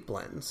sleep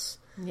blends.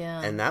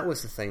 Yeah. And that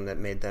was the thing that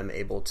made them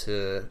able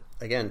to,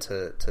 again,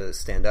 to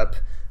stand up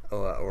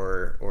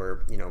or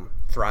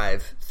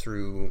thrive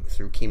through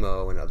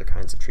chemo and other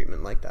kinds of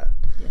treatment like that.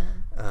 Yeah.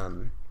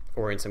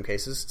 Or in some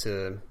cases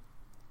to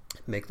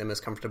make them as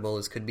comfortable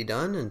as could be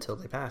done until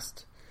they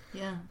passed.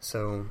 Yeah.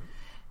 So,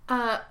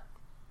 I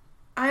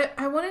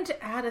wanted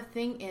to add a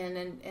thing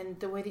in, and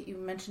the way that you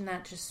mentioned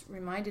that just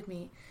reminded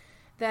me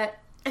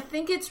that I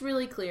think it's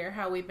really clear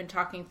how we've been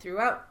talking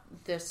throughout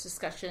this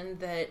discussion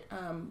that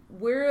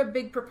we're a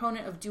big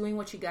proponent of doing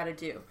what you got to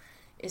do,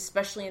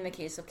 especially in the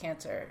case of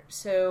cancer.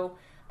 So,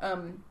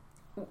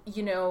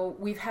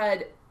 we've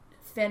had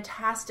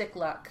fantastic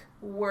luck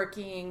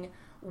working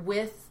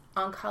with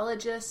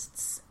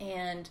oncologists,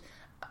 and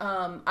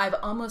I've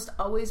almost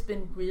always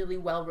been really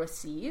well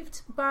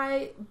received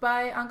by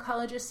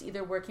oncologists,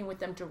 either working with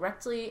them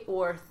directly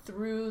or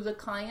through the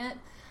client.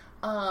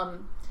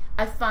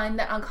 I find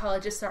that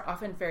oncologists are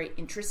often very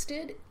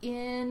interested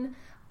in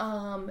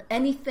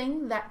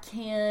anything that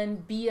can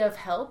be of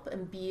help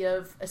and be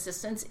of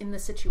assistance in the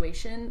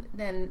situation.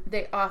 Then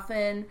they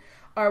often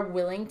are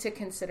willing to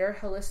consider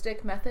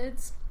holistic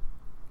methods.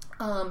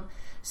 But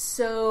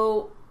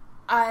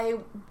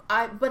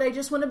I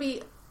just want to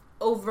be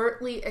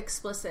overtly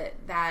explicit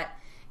that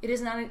it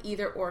is not an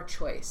either-or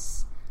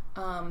choice.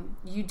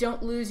 You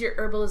don't lose your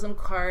herbalism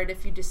card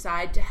if you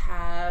decide to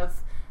have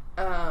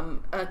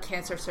a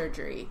cancer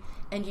surgery,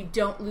 and you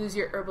don't lose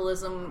your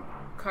herbalism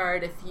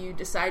card if you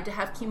decide to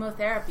have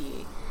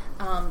chemotherapy.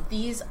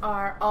 These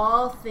are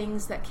all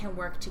things that can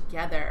work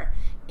together,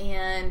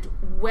 and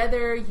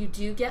whether you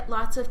do get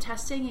lots of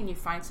testing and you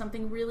find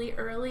something really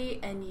early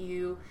and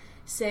you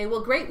say,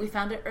 well, great, we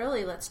found it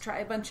early, let's try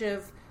a bunch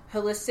of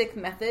holistic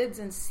methods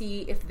and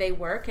see if they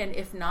work, and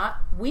if not,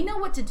 we know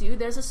what to do.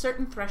 There's a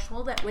certain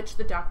threshold at which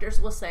the doctors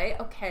will say,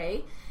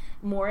 okay,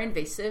 more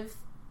invasive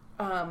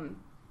therapies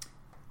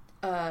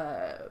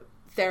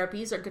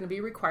are going to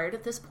be required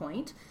at this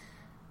point.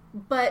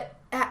 But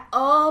at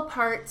all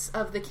parts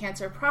of the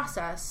cancer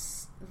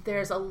process,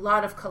 there's a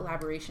lot of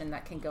collaboration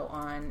that can go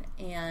on,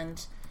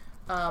 and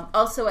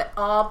also at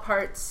all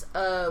parts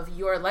of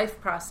your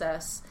life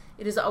process,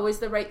 it is always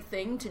the right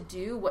thing to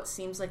do what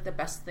seems like the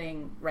best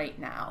thing right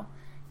now.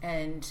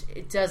 And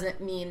it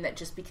doesn't mean that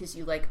just because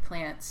you like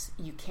plants,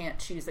 you can't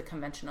choose a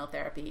conventional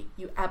therapy.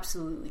 You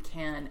absolutely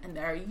can. And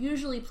there are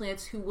usually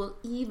plants who will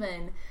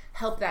even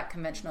help that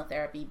conventional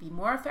therapy be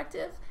more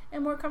effective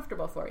and more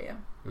comfortable for you.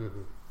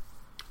 Mm-hmm.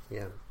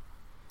 Yeah.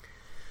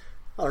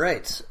 All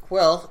right.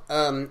 Well,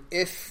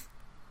 if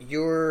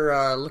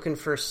you're looking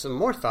for some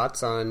more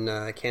thoughts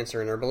on cancer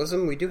and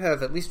herbalism, we do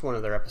have at least one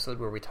other episode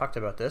where we talked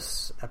about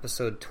this.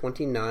 Episode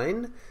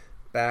 29,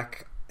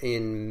 back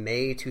in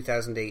May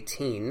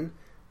 2018.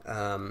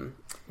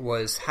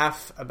 Was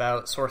half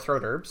about sore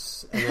throat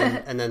herbs,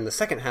 and then the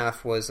second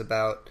half was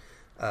about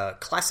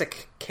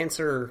classic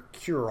cancer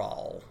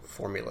cure-all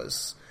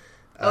formulas.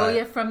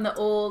 From the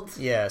old...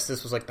 Yes,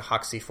 this was like the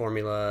Hoxsey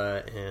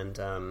formula and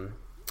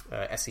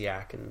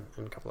Essiac and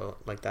a couple of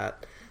like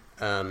that.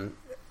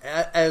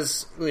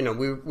 As you know,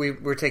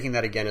 we're taking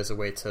that again as a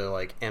way to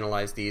like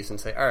analyze these and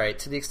say, all right,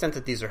 to the extent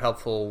that these are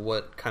helpful,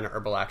 what kind of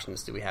herbal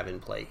actions do we have in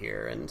play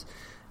here?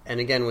 And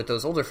again, with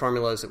those older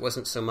formulas, it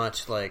wasn't so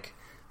much like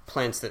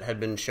plants that had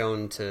been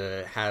shown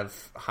to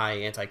have high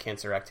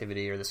anti-cancer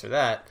activity or this or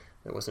that.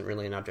 That wasn't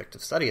really an object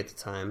of study at the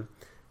time.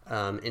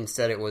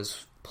 Instead, it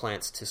was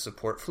plants to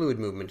support fluid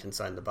movement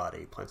inside the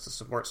body, plants to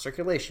support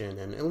circulation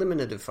and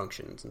eliminative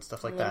functions and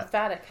stuff like that.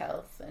 Lymphatic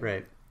health.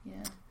 Right.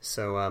 Yeah.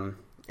 So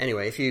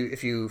anyway, if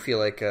you feel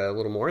like a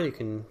little more, you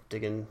can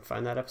dig in,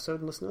 find that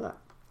episode and listen to that.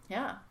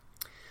 Yeah.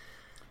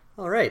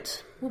 All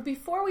right. Well,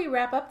 before we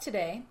wrap up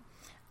today,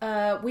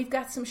 we've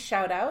got some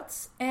shout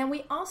outs, and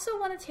we also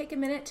want to take a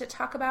minute to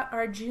talk about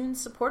our June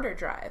supporter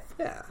drive.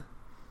 Yeah.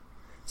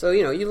 So,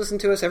 you listen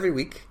to us every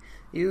week.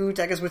 You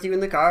take us with you in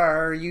the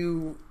car.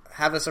 You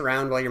have us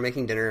around while you're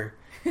making dinner.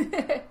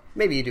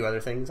 Maybe you do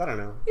other things. I don't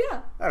know.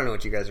 Yeah. I don't know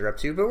what you guys are up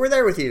to, but we're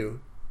there with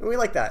you. And we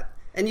like that.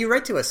 And you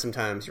write to us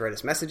sometimes. You write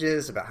us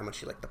messages about how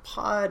much you like the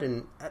pod,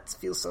 and that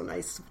feels so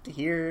nice to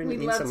hear, and We'd it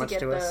means love so much to get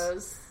to us.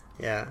 those.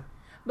 Yeah.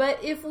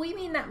 But if we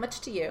mean that much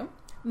to you,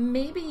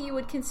 maybe you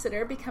would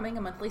consider becoming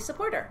a monthly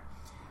supporter.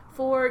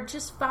 For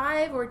just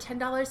 $5 or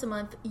 $10 a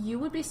month, you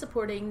would be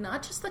supporting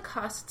not just the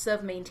costs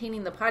of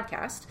maintaining the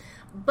podcast,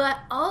 but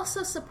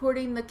also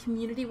supporting the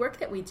community work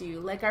that we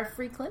do, like our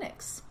free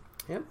clinics.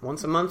 Yep,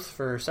 once a month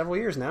for several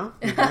years now.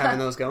 We've been having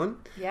those going.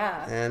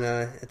 Yeah. And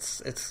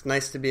it's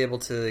nice to be able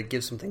to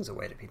give some things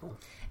away to people.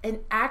 And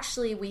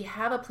actually, we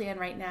have a plan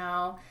right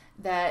now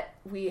that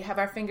we have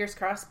our fingers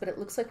crossed, but it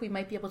looks like we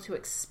might be able to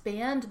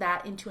expand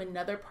that into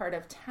another part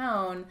of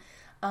town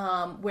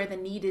where the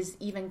need is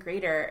even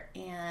greater.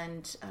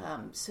 And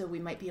so we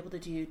might be able to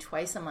do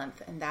twice a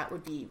month, and that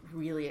would be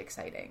really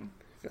exciting.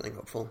 Feeling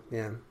hopeful,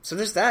 yeah. So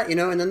there's that,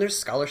 and then there's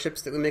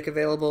scholarships that we make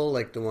available,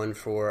 like the one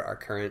for our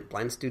current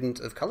blind student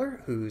of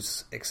color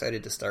who's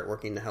excited to start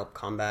working to help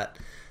combat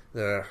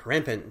the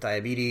rampant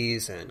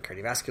diabetes and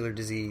cardiovascular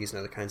disease and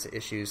other kinds of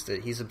issues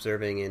that he's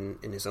observing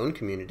in his own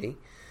community.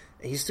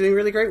 He's doing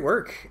really great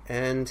work,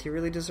 and he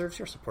really deserves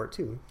your support,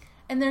 too.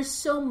 And there's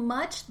so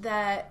much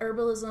that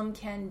herbalism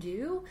can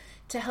do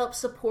to help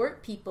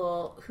support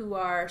people who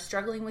are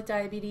struggling with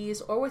diabetes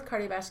or with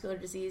cardiovascular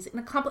disease in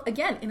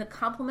a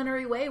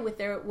complementary way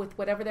with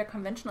whatever their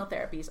conventional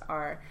therapies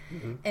are.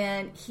 Mm-hmm.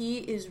 And he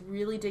is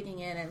really digging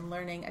in and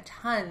learning a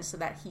ton so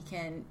that he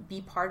can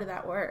be part of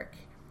that work.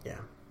 Yeah.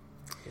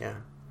 Yeah.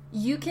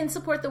 You can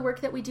support the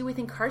work that we do with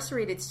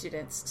incarcerated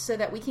students so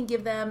that we can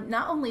give them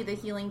not only the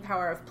healing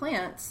power of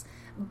plants,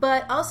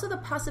 but also the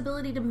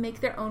possibility to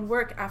make their own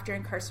work after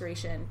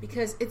incarceration,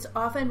 because it's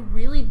often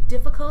really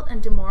difficult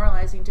and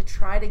demoralizing to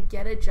try to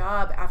get a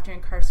job after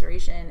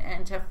incarceration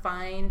and to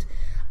find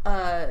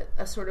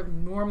a sort of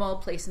normal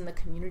place in the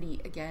community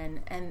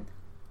again. And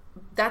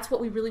that's what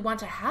we really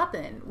want to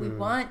happen. We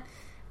want,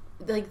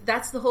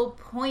 that's the whole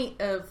point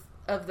of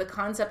the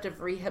concept of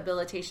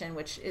rehabilitation,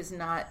 which is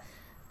not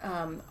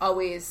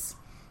always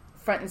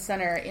front and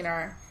center in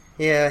our...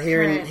 Yeah,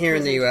 here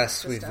in the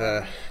U.S., we've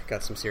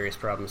got some serious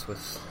problems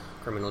with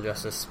criminal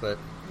justice, but...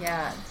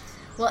 Yeah.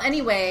 Well,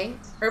 anyway,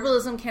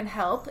 herbalism can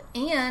help,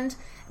 and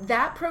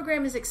that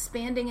program is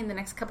expanding in the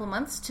next couple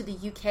months to the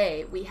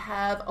UK. We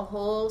have a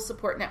whole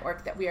support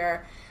network that we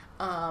are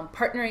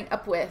partnering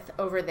up with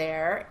over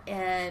there,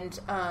 and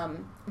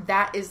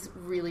that is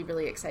really,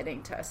 really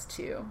exciting to us,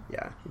 too.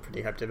 Yeah, I'm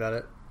pretty hyped about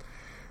it.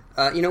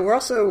 We're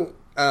also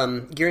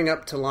gearing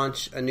up to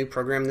launch a new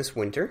program this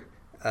winter.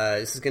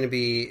 This is going to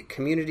be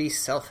community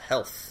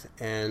self-health,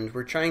 and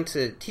we're trying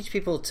to teach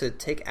people to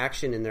take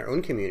action in their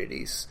own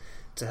communities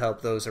to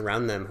help those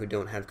around them who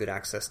don't have good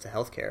access to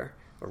healthcare,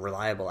 or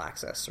reliable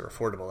access, or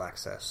affordable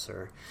access,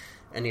 or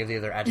any of the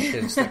other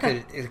adjectives that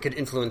could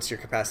influence your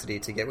capacity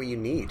to get what you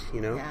need,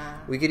 Yeah.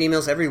 We get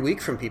emails every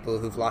week from people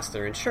who've lost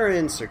their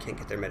insurance or can't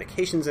get their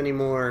medications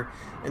anymore,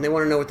 and they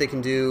want to know what they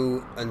can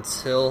do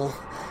until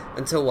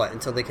what?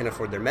 Until they can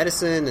afford their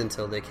medicine,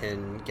 until they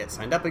can get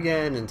signed up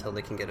again, until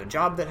they can get a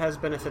job that has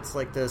benefits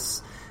like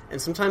this.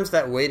 And sometimes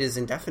that wait is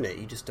indefinite.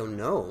 You just don't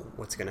know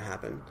what's going to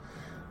happen.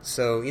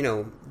 So,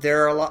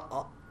 there are a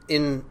lot...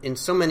 In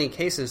so many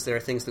cases, there are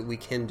things that we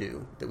can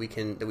do, that we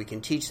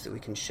can teach, that we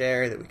can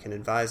share, that we can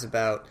advise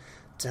about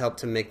to help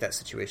to make that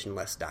situation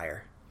less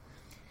dire.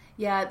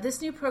 Yeah,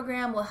 this new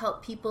program will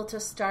help people to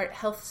start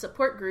health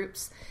support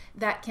groups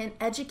that can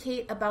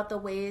educate about the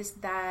ways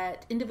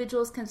that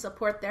individuals can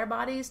support their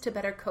bodies to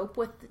better cope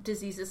with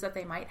diseases that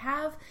they might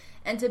have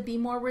and to be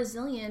more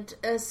resilient,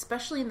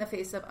 especially in the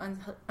face of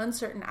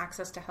uncertain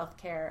access to health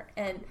care.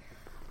 And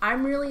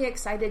I'm really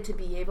excited to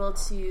be able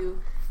to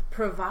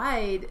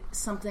provide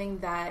something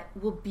that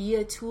will be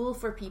a tool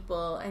for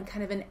people and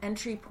kind of an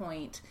entry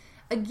point.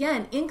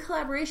 Again, in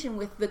collaboration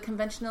with the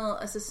conventional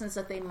assistance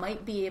that they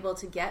might be able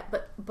to get,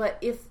 but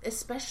if,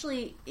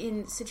 especially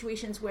in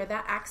situations where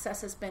that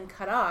access has been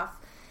cut off,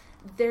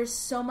 there's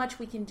so much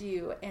we can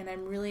do, and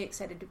I'm really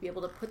excited to be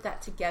able to put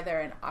that together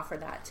and offer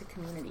that to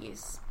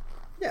communities.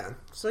 Yeah,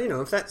 so,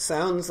 if that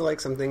sounds like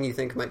something you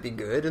think might be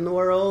good in the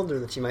world or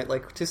that you might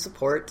like to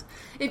support.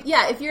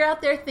 If you're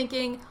out there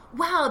thinking,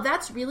 wow,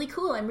 that's really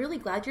cool, I'm really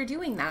glad you're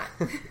doing that.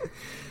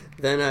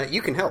 Then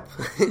you can help.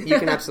 You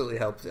can absolutely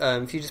help.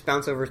 If you just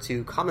bounce over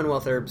to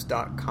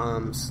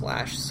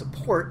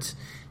commonwealthherbs.com/support,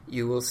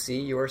 you will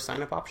see your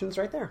sign-up options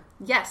right there.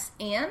 Yes,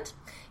 and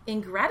in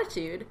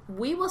gratitude,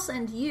 we will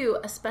send you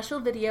a special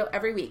video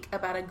every week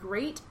about a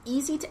great,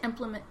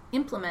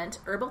 easy-to-implement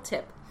herbal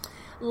tip.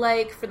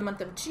 Like for the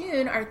month of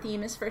June, our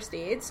theme is first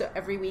aid. So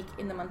every week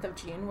in the month of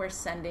June, we're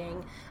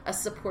sending a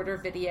supporter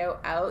video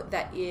out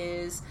that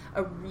is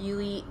a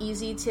really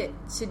easy to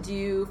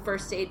do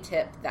first aid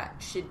tip that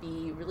should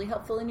be really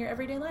helpful in your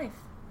everyday life.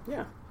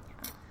 Yeah.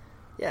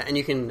 Yeah, and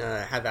you can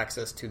have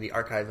access to the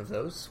archive of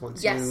those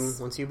once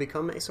you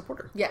become a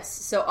supporter. Yes.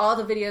 So all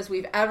the videos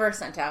we've ever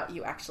sent out,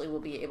 you actually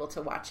will be able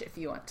to watch if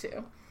you want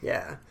to.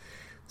 Yeah.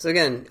 So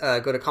again,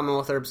 go to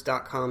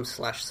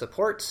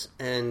commonwealthherbs.com/support,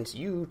 and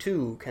you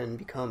too can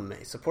become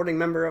a supporting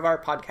member of our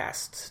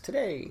podcast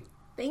today.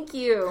 Thank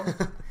you.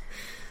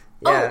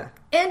 Yeah. Oh,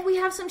 and we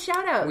have some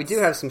shout-outs. We do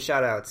have some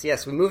shout-outs.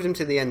 Yes, we moved them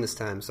to the end this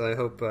time, so I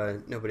hope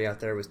nobody out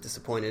there was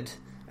disappointed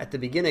at the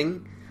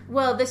beginning.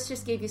 Well, this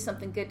just gave you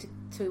something good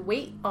to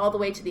wait all the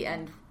way to the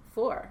end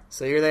for.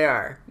 So here they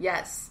are.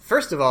 Yes.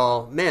 First of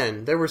all,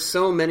 man, there were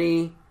so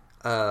many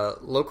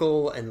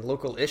local and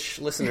local-ish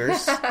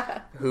listeners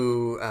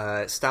who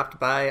stopped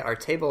by our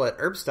table at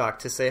Herbstock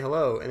to say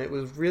hello, and it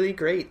was really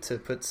great to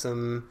put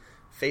some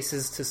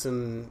faces to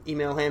some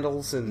email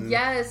handles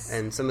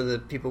and some of the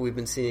people we've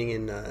been seeing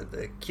in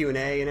the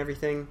Q&A and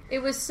everything. It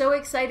was so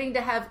exciting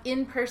to have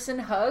in-person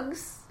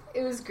hugs.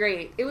 It was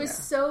great. It was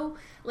so,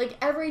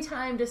 every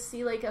time to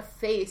see, a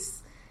face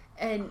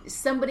and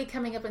somebody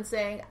coming up and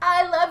saying,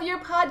 I love your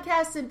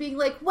podcast, and being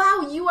like,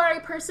 wow, you are a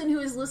person who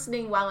is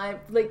listening while I'm,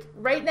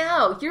 right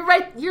now.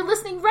 You're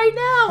listening right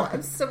now.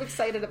 I'm so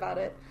excited about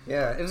it.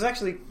 Yeah, it was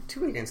actually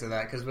 2 weekends of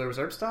that, because there was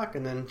Herbstock,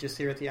 and then just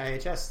here at the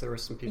IHS, there were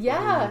some people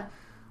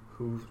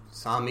who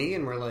saw me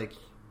and were like,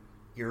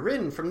 you're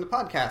Rin from the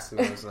podcast.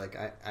 And I was like,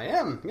 I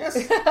am, yes.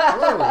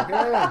 Hello, here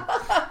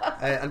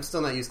I am. I'm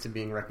still not used to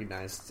being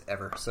recognized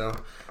ever. So,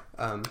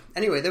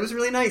 anyway, that was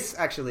really nice,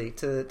 actually,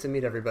 to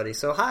meet everybody.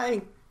 So,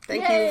 hi.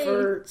 Thank you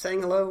for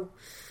saying hello.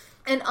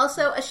 And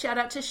also a shout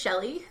out to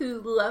Shelly, who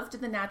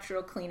loved the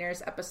Natural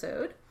Cleaners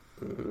episode.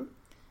 Mm-hmm.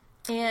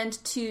 And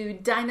to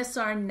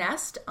Dinosaur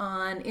Nest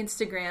on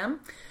Instagram,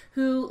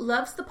 who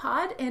loves the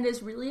pod and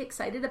is really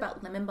excited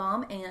about lemon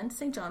balm and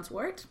St. John's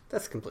wort.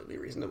 That's completely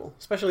reasonable.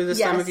 Especially this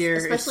time of year.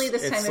 Especially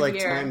this time of year.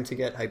 It's time to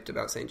get hyped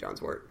about St.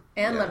 John's wort.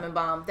 And lemon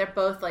balm. They're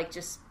both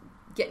just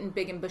getting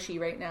big and bushy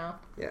right now.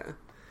 Yeah.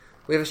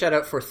 We have a shout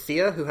out for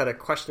Thea, who had a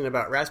question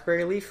about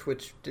raspberry leaf,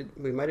 which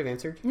we might have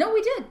answered. No,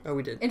 we did. Oh,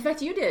 we did. In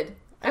fact, you did.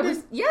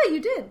 Yeah, you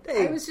did.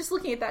 Hey. I was just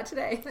looking at that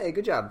today. Hey,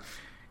 good job.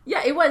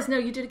 Yeah, it was. No,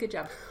 you did a good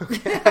job.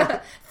 Okay.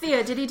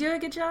 Thea, did he do a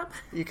good job?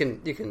 You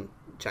can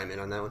chime in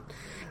on that one.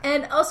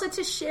 And also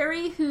to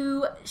Sherry,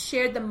 who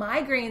shared the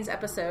migraines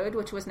episode,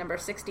 which was number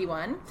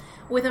 61,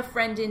 with a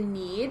friend in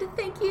need.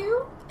 Thank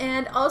you.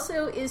 And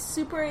also is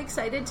super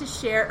excited to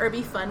share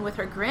Herbie Fun with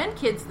her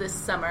grandkids this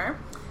summer,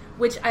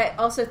 which I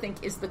also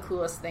think is the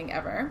coolest thing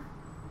ever.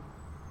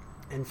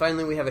 And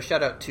finally, we have a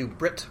shout out to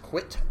Britt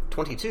Quit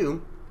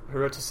 22, who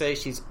wrote to say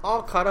she's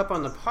all caught up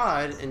on the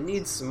pod and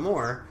needs some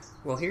more.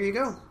 Well, here you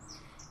go.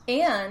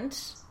 And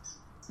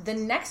the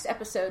next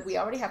episode we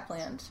already have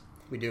planned.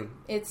 We do.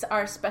 It's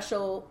our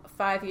special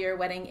 5-year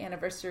wedding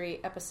anniversary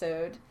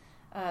episode,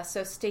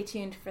 so stay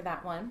tuned for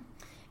that one.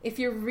 If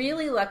you're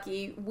really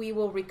lucky, we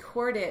will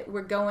record it.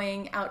 We're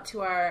going out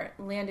to our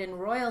land in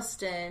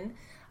Royalston,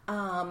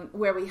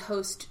 where we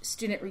host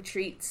student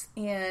retreats,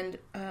 and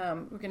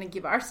we're going to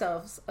give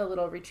ourselves a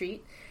little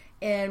retreat.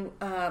 And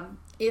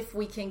if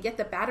we can get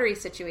the battery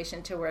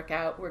situation to work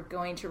out, we're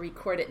going to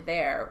record it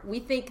there. We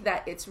think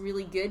that it's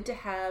really good to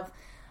have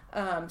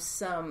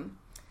some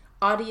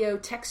audio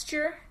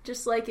texture,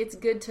 just like it's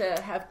good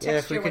to have texture when you're walking around. Yeah,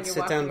 if we could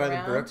sit down by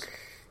the brook,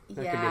 that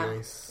could be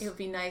nice. It would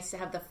be nice to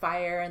have the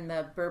fire and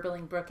the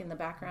burbling brook in the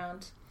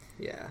background.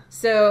 Yeah.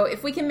 So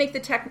if we can make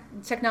the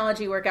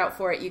technology work out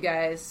for it, you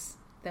guys,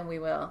 then we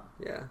will.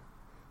 Yeah.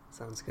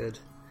 Sounds good.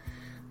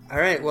 All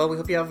right. Well, we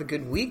hope you have a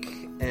good week,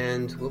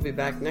 and we'll be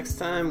back next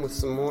time with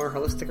some more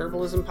Holistic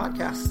Herbalism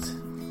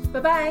podcast.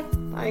 Bye-bye.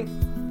 Bye.